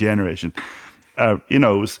in generation. So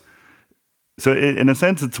in a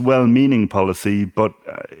sense, it's well-meaning policy, but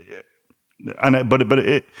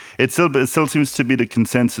it still seems to be the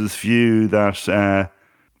consensus view that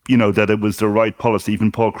that it was the right policy.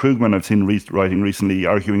 Even Paul Krugman, I've seen writing recently,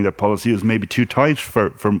 arguing that policy was maybe too tight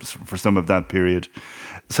for some of that period.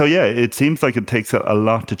 So yeah, it seems like it takes a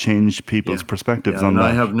lot to change people's perspectives on that.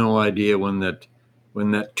 I have no idea when that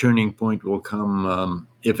turning point will come,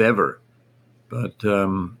 if ever. But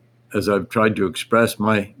as I've tried to express,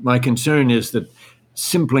 my concern is that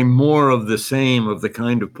simply more of the same of the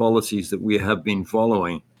kind of policies that we have been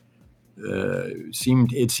following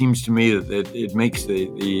it seems to me that it makes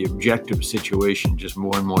the objective situation just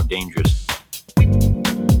more and more dangerous.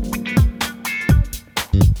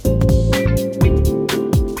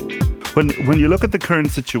 When you look at the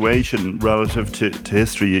current situation relative to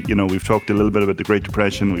history, we've talked a little bit about the Great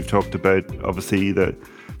Depression. We've talked about, obviously, the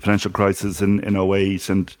financial crisis in 08.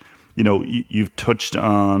 And, you've touched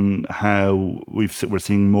on how we're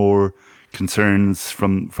seeing more concerns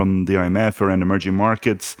from the IMF around emerging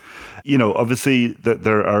markets. Obviously, that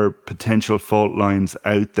there are potential fault lines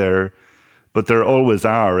out there, but there always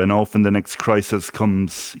are. And often the next crisis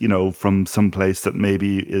comes, from some place that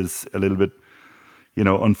maybe is a little bit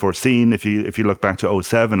unforeseen. If you look back to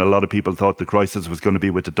 07, a lot of people thought the crisis was going to be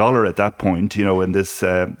with the dollar at that point, in this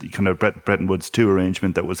kind of Bretton Woods II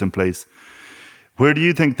arrangement that was in place. Where do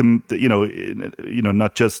you think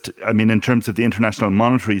not just, in terms of the international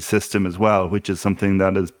monetary system as well, which is something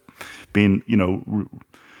that has been,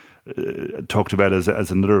 talked about as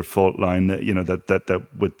another fault line, that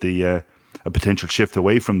with the a potential shift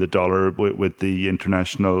away from the dollar with the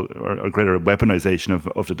international or greater weaponization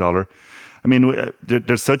of the dollar.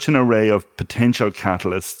 There's such an array of potential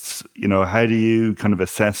catalysts. How do you kind of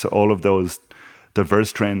assess all of those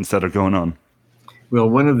diverse trends that are going on? Well,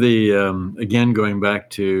 one of the, again, going back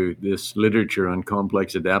to this literature on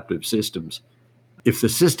complex adaptive systems, if the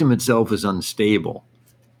system itself is unstable,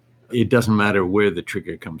 it doesn't matter where the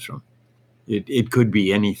trigger comes from. It could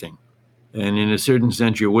be anything. And in a certain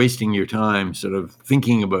sense, you're wasting your time sort of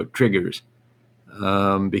thinking about triggers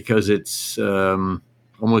because it's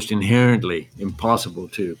almost inherently impossible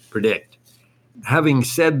to predict. Having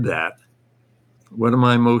said that, what am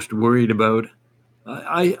I most worried about?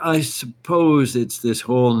 I suppose it's this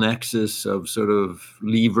whole nexus of sort of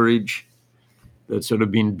leverage that's sort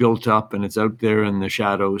of been built up and it's out there in the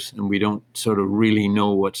shadows and we don't sort of really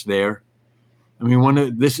know what's there. I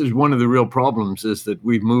mean, this is one of the real problems is that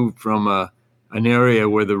we've moved from an area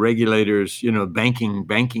where the regulators,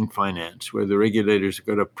 banking finance, where the regulators have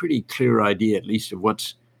got a pretty clear idea, at least, of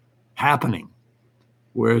what's happening.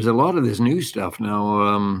 Whereas a lot of this new stuff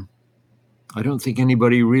now, I don't think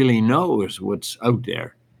anybody really knows what's out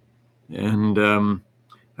there. And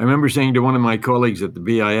I remember saying to one of my colleagues at the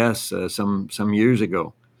BIS some years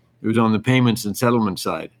ago, it was on the payments and settlement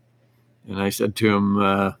side. And I said to him,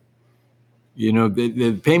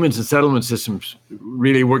 the payments and settlement systems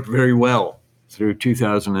really worked very well through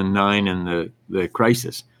 2009 and the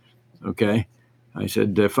crisis. Okay. I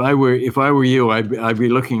said, if I were you, I'd be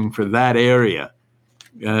looking for that area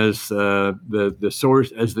as the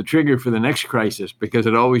source, as the trigger for the next crisis, because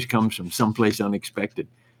it always comes from someplace unexpected,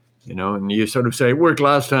 and you sort of say, it worked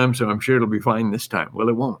last time, so I'm sure it'll be fine this time. Well,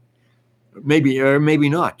 it won't. Maybe, or maybe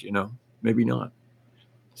not, maybe not.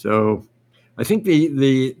 So I think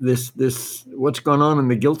this what's gone on in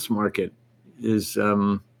the gilts market is,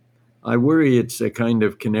 I worry it's a kind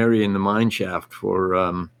of canary in the mine shaft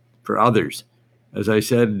for others. As I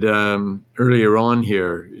said earlier on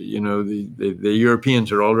here, the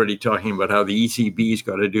Europeans are already talking about how the ECB's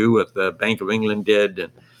got to do what the Bank of England did,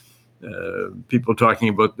 and people talking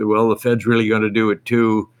about the Fed's really going to do it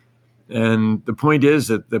too. And the point is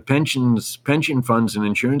that the pension funds and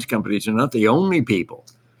insurance companies are not the only people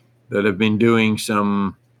that have been doing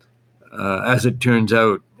some, as it turns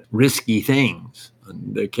out, risky things.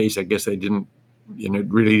 In their case, I guess they didn't. It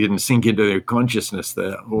really didn't sink into their consciousness,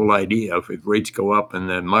 the whole idea of if rates go up and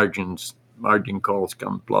then margin calls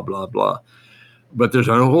come, blah, blah, blah. But there's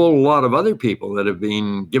a whole lot of other people that have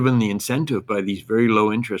been given the incentive by these very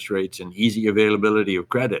low interest rates and easy availability of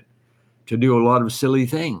credit to do a lot of silly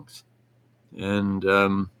things. And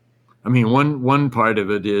one part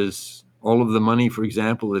of it is all of the money, for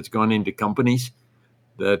example, that's gone into companies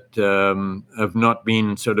that have not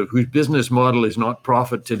been whose business model is not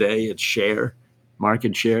profit today, it's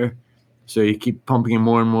market share. So you keep pumping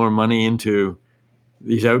more and more money into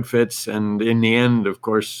these outfits. And in the end, of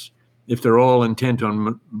course, if they're all intent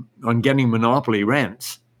on getting monopoly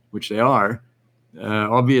rents, which they are,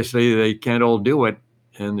 obviously they can't all do it.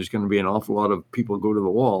 And there's going to be an awful lot of people go to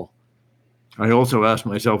the wall. I also asked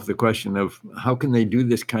myself the question of how can they do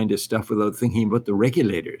this kind of stuff without thinking about the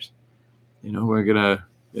regulators? We're going to,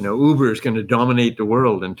 Uber is going to dominate the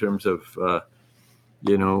world in terms of,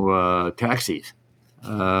 taxis.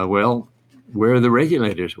 Well, where are the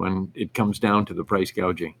regulators when it comes down to the price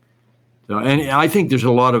gouging? So, and I think there's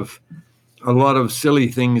a lot of silly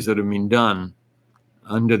things that have been done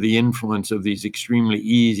under the influence of these extremely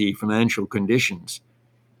easy financial conditions.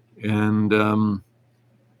 And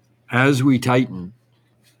as we tighten,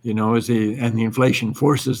 and the inflation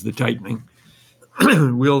forces the tightening,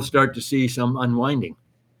 we'll start to see some unwinding.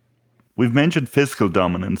 We've mentioned fiscal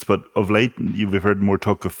dominance, but of late you've heard more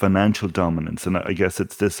talk of financial dominance. And I guess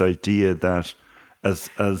it's this idea that as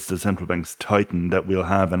the central banks tighten, that we'll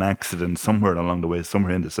have an accident somewhere along the way,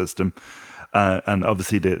 somewhere in the system. And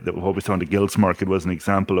obviously what we saw in the gilts market was an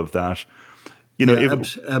example of that.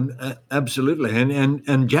 Absolutely.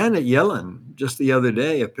 And Janet Yellen just the other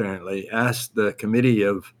day apparently asked the committee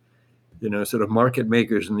of, sort of market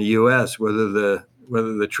makers in the U.S. whether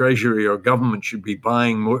the Treasury or government should be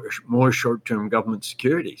buying more short-term government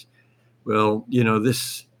securities. Well,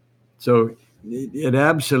 so it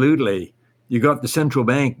absolutely, you got the central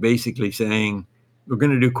bank basically saying, we're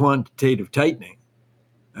going to do quantitative tightening.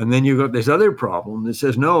 And then you got this other problem that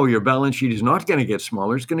says, no, your balance sheet is not going to get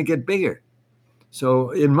smaller, it's going to get bigger.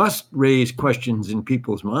 So it must raise questions in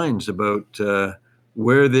people's minds about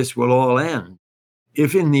where this will all end.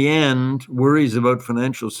 If in the end, worries about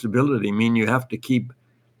financial stability mean you have to keep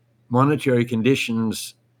monetary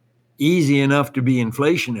conditions easy enough to be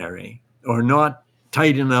inflationary or not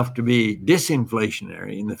tight enough to be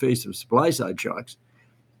disinflationary in the face of supply side shocks,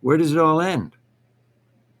 where does it all end?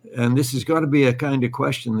 And this has got to be a kind of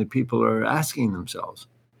question that people are asking themselves.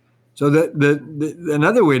 So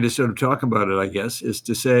another way to sort of talk about it, I guess, is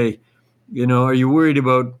to say, Are you worried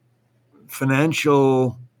about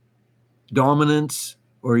financial dominance,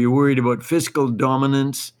 or are you worried about fiscal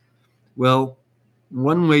dominance? Well,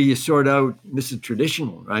 one way you sort out, this is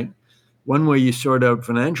traditional, right? One way you sort out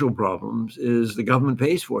financial problems is the government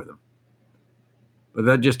pays for them. But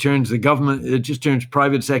that just turns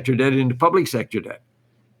private sector debt into public sector debt.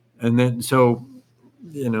 And then, so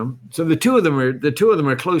the two of them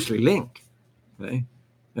are closely linked. Okay?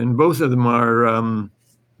 And both of them are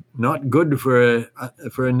not good for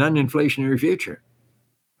a non-inflationary future.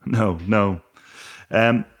 No.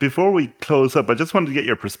 Before we close up, I just wanted to get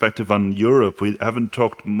your perspective on Europe. We haven't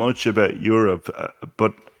talked much about Europe,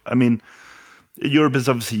 but I mean, Europe is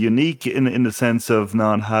obviously unique in the sense of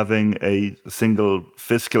not having a single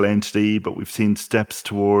fiscal entity, but we've seen steps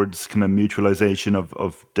towards kind of mutualization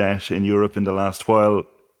of debt in Europe in the last while.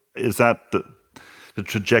 Is that the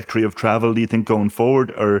trajectory of travel, do you think, going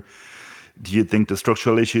forward? Or do you think the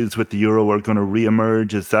structural issues with the euro are going to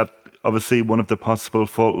reemerge? Is that obviously one of the possible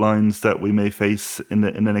fault lines that we may face in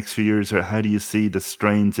the next few years? Or how do you see the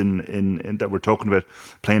strains in that we're talking about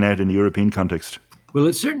playing out in the European context? Well,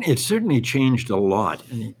 it's certainly changed a lot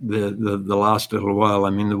the last little while. I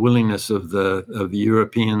mean, the willingness of the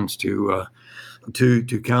Europeans to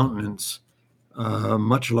countenance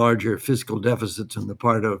much larger fiscal deficits on the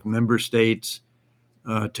part of member states,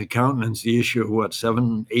 to countenance the issue of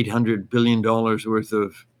 $700-800 billion worth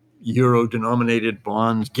of euro-denominated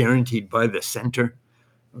bonds guaranteed by the center.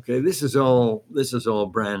 Okay, this is all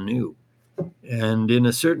brand new, and in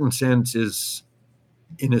a certain sense is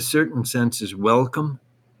welcome,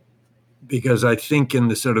 because I think in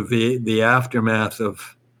the sort of the aftermath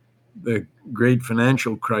of the great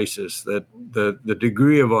financial crisis, that the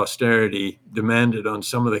degree of austerity demanded on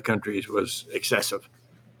some of the countries was excessive.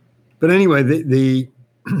 But anyway, that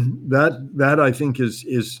I think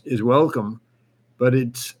is welcome, but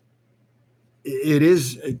it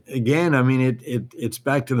is, again, I mean, it's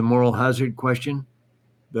back to the moral hazard question,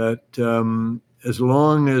 that as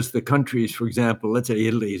long as the countries, for example, let's say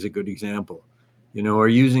Italy is a good example, are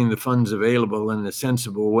using the funds available in a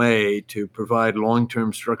sensible way to provide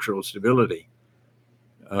long-term structural stability,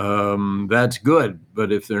 that's good.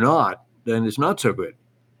 But if they're not, then it's not so good.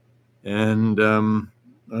 And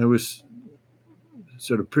I was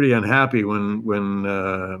sort of pretty unhappy when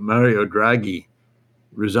Mario Draghi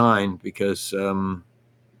resigned, because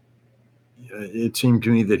it seemed to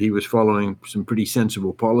me that he was following some pretty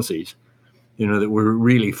sensible policies, that were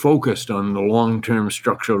really focused on the long-term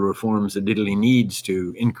structural reforms that Italy needs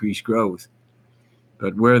to increase growth.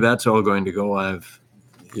 But where that's all going to go,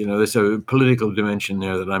 there's a political dimension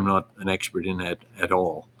there that I'm not an expert in at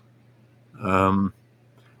all.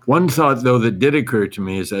 One thought, though, that did occur to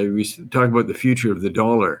me is we talk about the future of the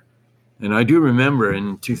dollar. And I do remember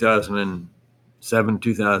in 2007,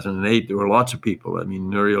 2008, there were lots of people, I mean,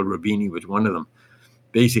 Nouriel Roubini was one of them,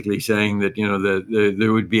 basically saying that,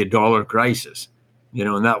 there would be a dollar crisis,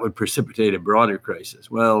 and that would precipitate a broader crisis.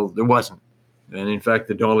 Well, there wasn't. And in fact,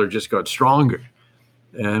 the dollar just got stronger.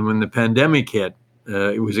 And when the pandemic hit,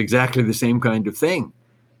 it was exactly the same kind of thing.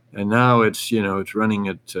 And now it's running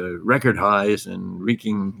at record highs and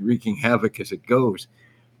wreaking havoc as it goes.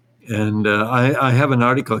 And I have an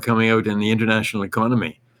article coming out in the International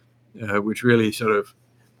Economy, which really sort of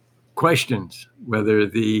questions whether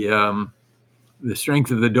the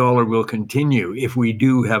strength of the dollar will continue if we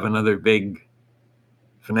do have another big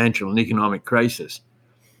financial and economic crisis.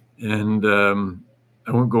 And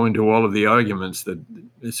I won't go into all of the arguments that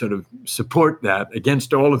sort of support that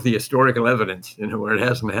against all of the historical evidence, where it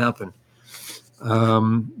hasn't happened.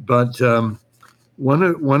 But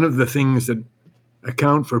one of the things that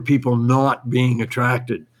account for people not being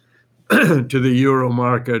attracted to the euro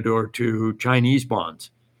market or to Chinese bonds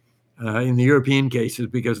in the European case is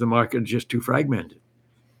because the market is just too fragmented.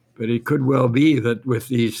 But it could well be that with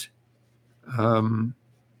these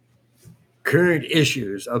current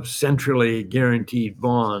issues of centrally guaranteed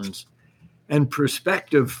bonds and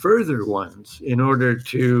prospective further ones in order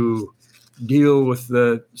to deal with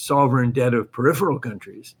the sovereign debt of peripheral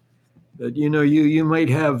countries, that you might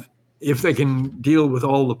have, if they can deal with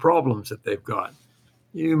all the problems that they've got,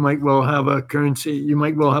 you might well have a currency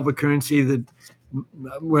that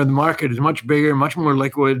where the market is much bigger, much more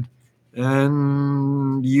liquid,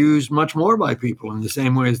 and used much more by people in the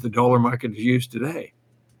same way as the dollar market is used today.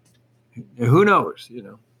 Who knows,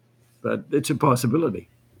 but it's a possibility.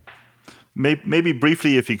 Maybe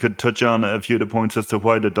briefly, if you could touch on a few of the points as to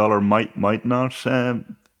why the dollar might not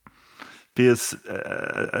be as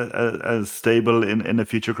stable in a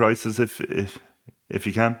future crisis, if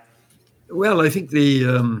you can. Well, I think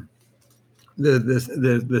the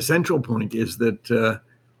central point is that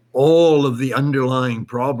all of the underlying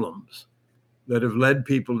problems that have led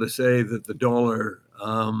people to say that the dollar,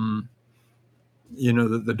 that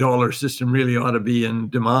the dollar system really ought to be in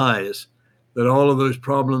demise, that all of those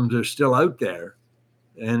problems are still out there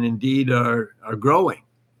and indeed are growing,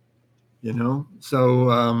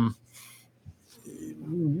 So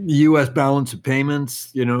U.S. balance of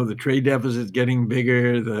payments, the trade deficit's getting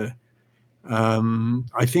bigger.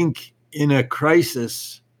 I think in a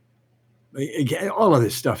crisis, again, all of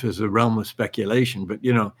this stuff is a realm of speculation, but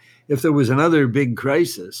if there was another big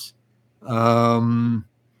crisis, the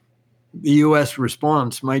U.S.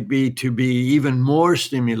 response might be to be even more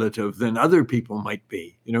stimulative than other people might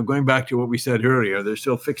be. Going back to what we said earlier, they're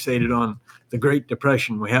still fixated on the Great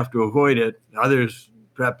Depression. We have to avoid it. Others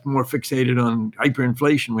perhaps more fixated on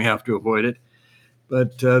hyperinflation. We have to avoid it.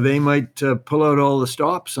 But they might pull out all the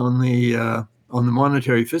stops on the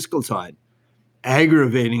monetary fiscal side,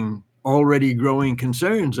 aggravating already growing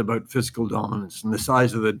concerns about fiscal dominance and the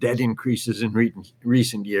size of the debt increases in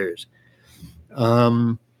recent years.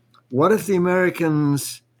 What if the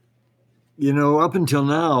Americans, up until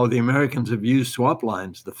now, the Americans have used swap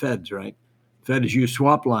lines, the Feds, right? Fed has used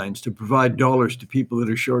swap lines to provide dollars to people that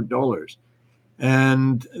are short dollars.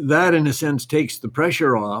 And that, in a sense, takes the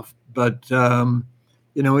pressure off. But,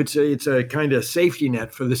 it's a kind of safety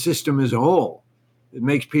net for the system as a whole. It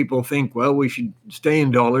makes people think, well, we should stay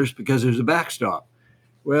in dollars because there's a backstop.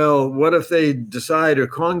 Well, what if they decide, or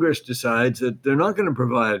Congress decides, that they're not going to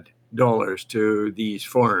provide dollars to these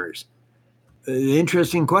foreigners?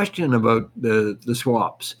 Interesting question about the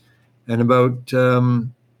swaps and about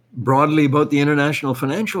broadly about the international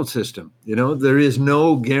financial system. There is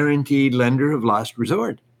no guaranteed lender of last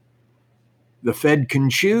resort. The Fed can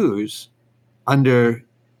choose under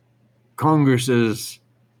Congress's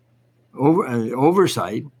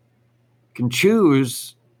oversight, can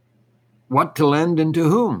choose what to lend and to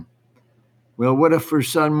whom. Well, what if for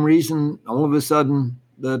some reason, all of a sudden,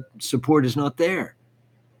 that support is not there?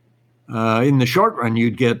 In the short run,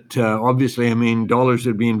 you'd get, obviously, dollars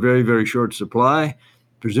would be in very, very short supply.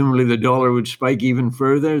 Presumably, the dollar would spike even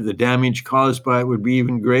further. The damage caused by it would be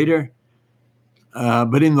even greater.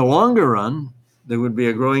 But in the longer run, there would be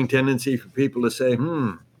a growing tendency for people to say,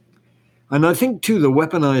 And I think, too, the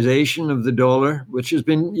weaponization of the dollar, which has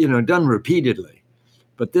been, done repeatedly.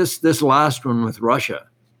 But this last one with Russia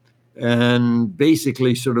and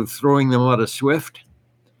basically sort of throwing them out of SWIFT,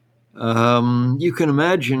 you can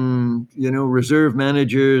imagine, reserve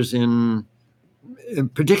managers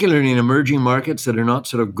particularly in emerging markets that are not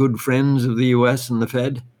sort of good friends of the U.S. and the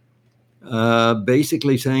Fed,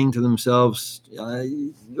 basically saying to themselves,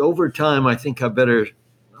 over time, I think I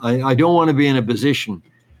don't want to be in a position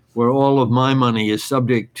where all of my money is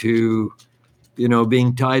subject to,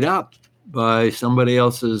 being tied up by somebody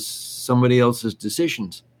else's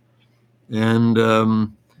decisions. And,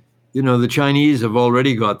 the Chinese have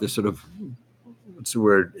already got this sort of,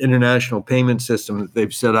 international payment system that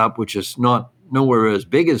they've set up, which is nowhere as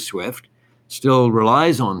big as SWIFT, still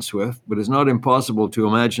relies on SWIFT, but it's not impossible to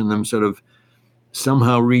imagine them sort of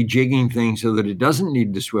somehow rejigging things so that it doesn't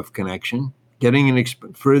need the SWIFT connection, getting an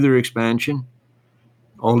further expansion.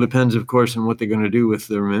 All depends, of course, on what they're going to do with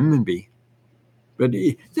the renminbi. But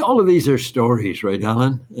all of these are stories, right,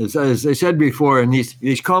 Alan? As I said before, in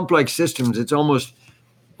these complex systems, it's almost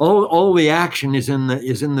all the action is in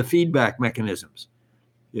the feedback mechanisms.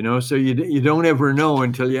 So you don't ever know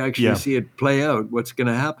until you actually see it play out what's going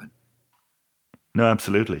to happen. No,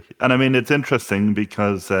 absolutely. And it's interesting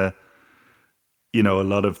because, a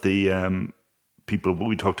lot of the people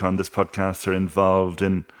we talked to on this podcast are involved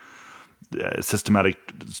in systematic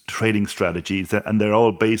trading strategies, and they're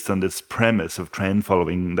all based on this premise of trend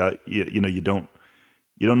following, that you don't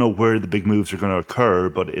know where the big moves are going to occur,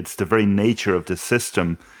 but it's the very nature of the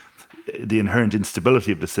system, the inherent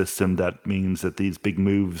instability of the system, that means that these big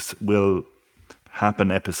moves will happen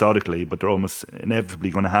episodically, but they're almost inevitably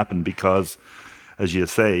going to happen because, as you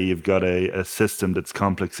say, you've got a system that's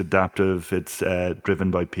complex, adaptive. It's driven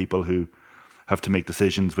by people who have to make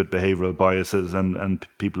decisions with behavioral biases, and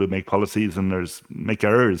people who make policies and make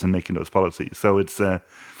errors in making those policies. So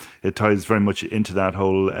it ties very much into that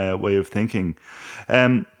whole way of thinking.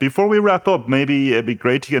 Before we wrap up, maybe it'd be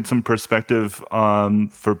great to get some perspective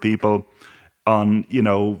for people on,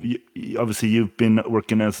 obviously you've been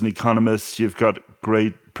working as an economist. You've got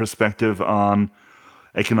great perspective on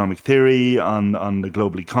economic theory, on the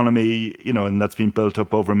global economy, and that's been built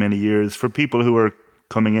up over many years. For people who are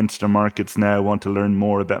coming into the markets now, want to learn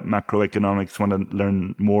more about macroeconomics, want to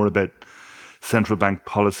learn more about central bank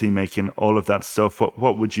policy making, all of that stuff,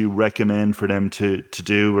 what would you recommend for them to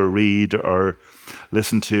do or read or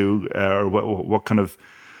listen to, or what kind of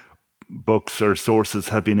books or sources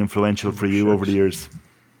have been influential for you over the years?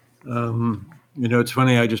 It's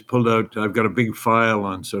funny. I just pulled out. I've got a big file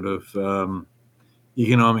on sort of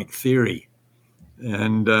economic theory,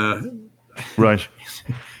 and right,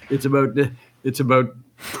 it's about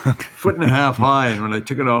foot and a half high. And when I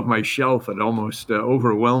took it off my shelf, it almost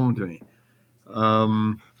overwhelmed me.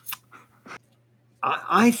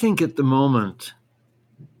 I think at the moment,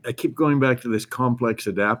 I keep going back to this complex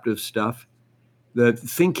adaptive stuff. That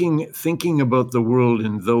thinking about the world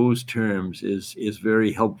in those terms is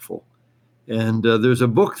very helpful. And there's a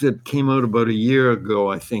book that came out about a year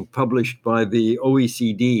ago, I think, published by the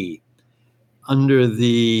OECD under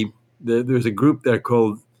there's a group there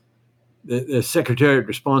called the Secretariat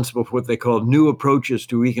responsible for what they call new approaches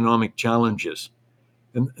to economic challenges.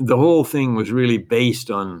 And the whole thing was really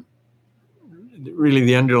based on really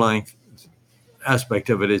the underlying aspect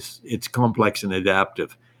of it is it's complex and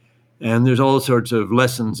adaptive. And there's all sorts of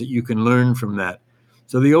lessons that you can learn from that.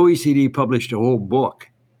 So the OECD published a whole book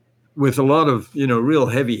with a lot of, real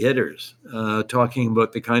heavy hitters talking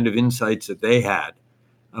about the kind of insights that they had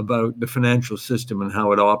about the financial system and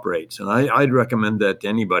how it operates. And I'd recommend that to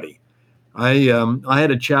anybody. I had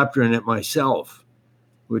a chapter in it myself,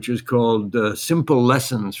 which is called Simple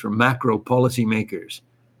Lessons from Macro Policymakers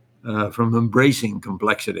from Embracing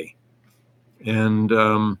Complexity. And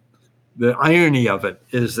the irony of it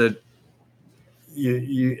is that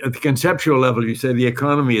you at the conceptual level, you say the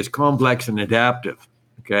economy is complex and adaptive,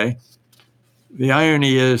 okay? The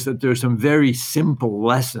irony is that there's some very simple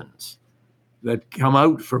lessons that come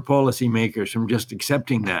out for policymakers from just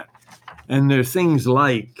accepting that. And there are things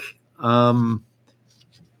like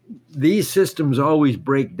these systems always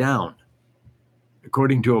break down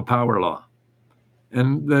according to a power law.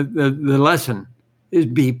 And the lesson is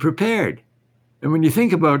be prepared. And when you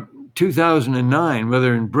think about 2009,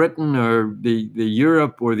 whether in Britain or the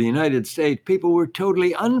Europe or the United States, people were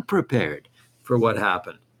totally unprepared for what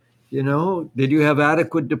happened. Did you have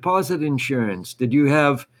adequate deposit insurance?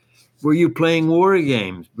 Were you playing war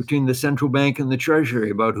games between the central bank and the treasury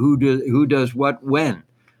about who does what when?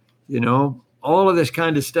 All of this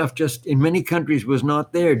kind of stuff just in many countries was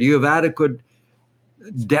not there. Do you have adequate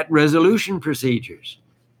debt resolution procedures?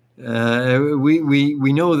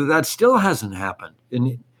 We know that still hasn't happened.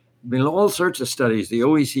 In all sorts of studies, the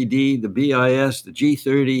OECD, the BIS, the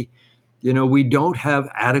G30, we don't have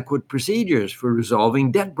adequate procedures for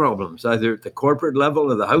resolving debt problems, either at the corporate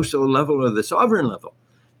level or the household level or the sovereign level.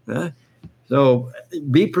 So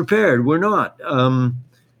be prepared. We're not.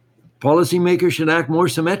 Policymakers should act more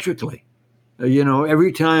symmetrically.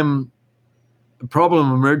 Every time a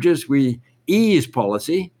problem emerges, we ease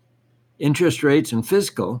policy, interest rates, and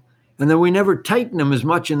fiscal, and then we never tighten them as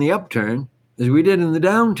much in the upturn as we did in the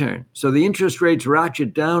downturn. So the interest rates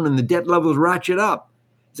ratchet down and the debt levels ratchet up.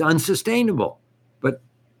 It's unsustainable, but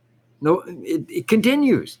no, it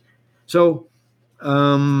continues. So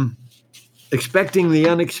expecting the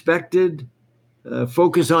unexpected,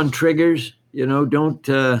 focus on triggers, don't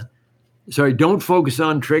focus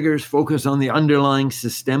on triggers, focus on the underlying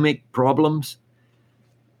systemic problems.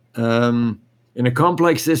 In a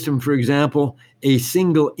complex system, for example, a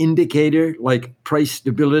single indicator like price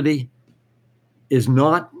stability is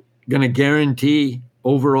not going to guarantee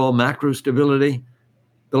overall macro stability.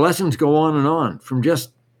 The lessons go on from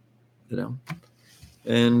just,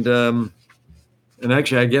 and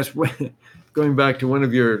actually, I guess going back to one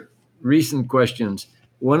of your recent questions,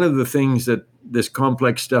 one of the things that this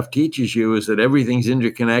complex stuff teaches you is that everything's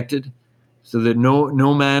interconnected, so that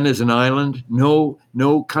no man is an island.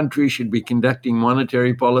 No country should be conducting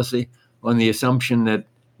monetary policy on the assumption that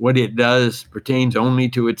what it does pertains only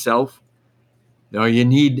to itself. Now, you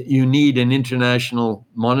need an international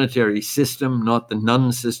monetary system, not the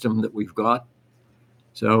none system that we've got.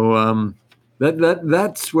 So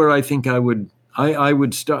that's where I think I would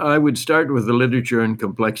start with the literature and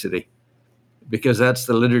complexity, because that's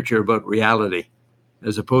the literature about reality,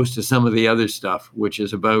 as opposed to some of the other stuff, which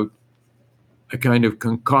is about a kind of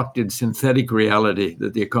concocted synthetic reality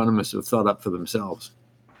that the economists have thought up for themselves.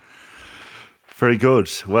 Very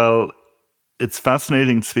good. Well, it's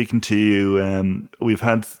fascinating speaking to you. We've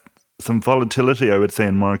had some volatility, I would say,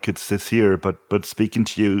 in markets this year, but speaking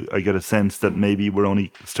to you, I get a sense that maybe we're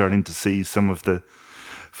only starting to see some of the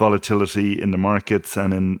volatility in the markets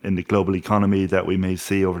and in the global economy that we may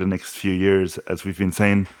see over the next few years. As we've been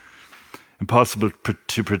saying, impossible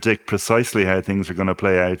to predict precisely how things are going to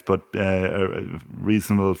play out, but a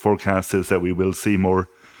reasonable forecast is that we will see more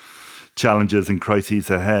challenges and crises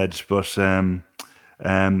ahead. But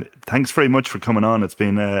thanks very much for coming on. It's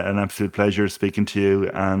been an absolute pleasure speaking to you,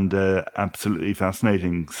 and absolutely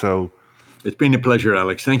fascinating. So It's been a pleasure,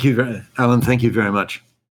 Alex. Thank you, Alan. Thank you very much.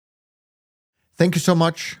 Thank you so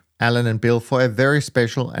much, Alan and Bill, for a very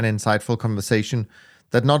special and insightful conversation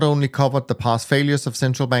that not only covered the past failures of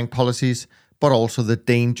central bank policies, but also the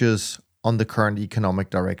dangers on the current economic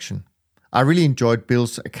direction. I really enjoyed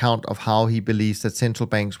Bill's account of how he believes that central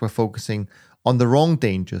banks were focusing on the wrong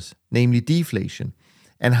dangers, namely deflation,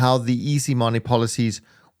 and how the easy money policies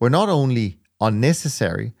were not only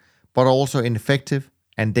unnecessary, but also ineffective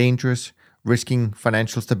and dangerous, risking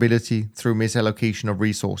financial stability through misallocation of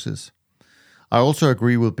resources. I also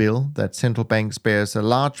agree with Bill that central banks bears a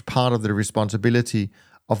large part of the responsibility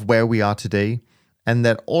of where we are today, and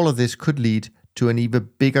that all of this could lead to an even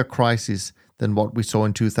bigger crisis than what we saw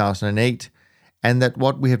in 2008, and that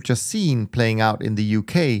what we have just seen playing out in the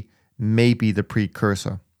UK may be the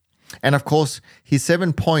precursor. And of course, his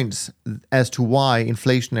 7 points as to why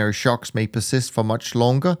inflationary shocks may persist for much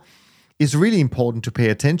longer is really important to pay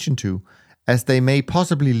attention to, as they may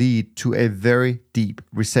possibly lead to a very deep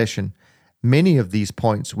recession. Many of these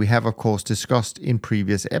points we have, of course, discussed in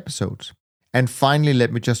previous episodes. And finally,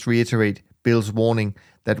 let me just reiterate Bill's warning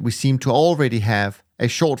that we seem to already have a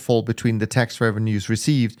shortfall between the tax revenues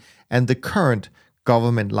received and the current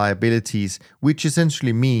government liabilities, which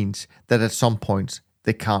essentially means that at some points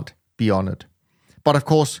they can't be honored. But of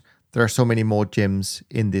course, there are so many more gems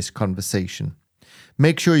in this conversation.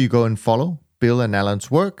 Make sure you go and follow Bill and Alan's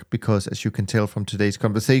work, because as you can tell from today's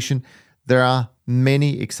conversation, there are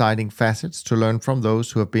many exciting facets to learn from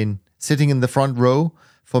those who have been sitting in the front row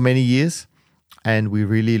for many years, and we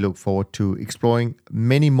really look forward to exploring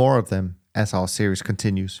many more of them as our series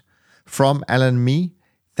continues. From Alan and me,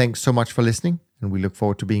 thanks so much for listening, and we look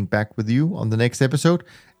forward to being back with you on the next episode.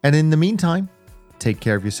 And in the meantime, take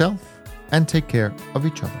care of yourself and take care of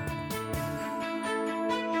each other.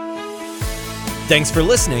 Thanks for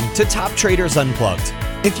listening to Top Traders Unplugged.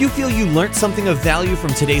 If you feel you learned something of value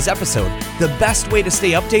from today's episode, the best way to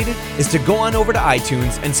stay updated is to go on over to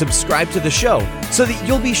iTunes and subscribe to the show so that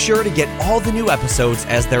you'll be sure to get all the new episodes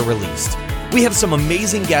as they're released. We have some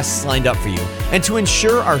amazing guests lined up for you, and to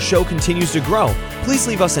ensure our show continues to grow, please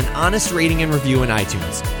leave us an honest rating and review in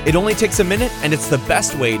iTunes. It only takes a minute, and it's the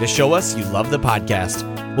best way to show us you love the podcast.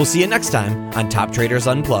 We'll see you next time on Top Traders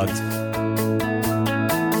Unplugged.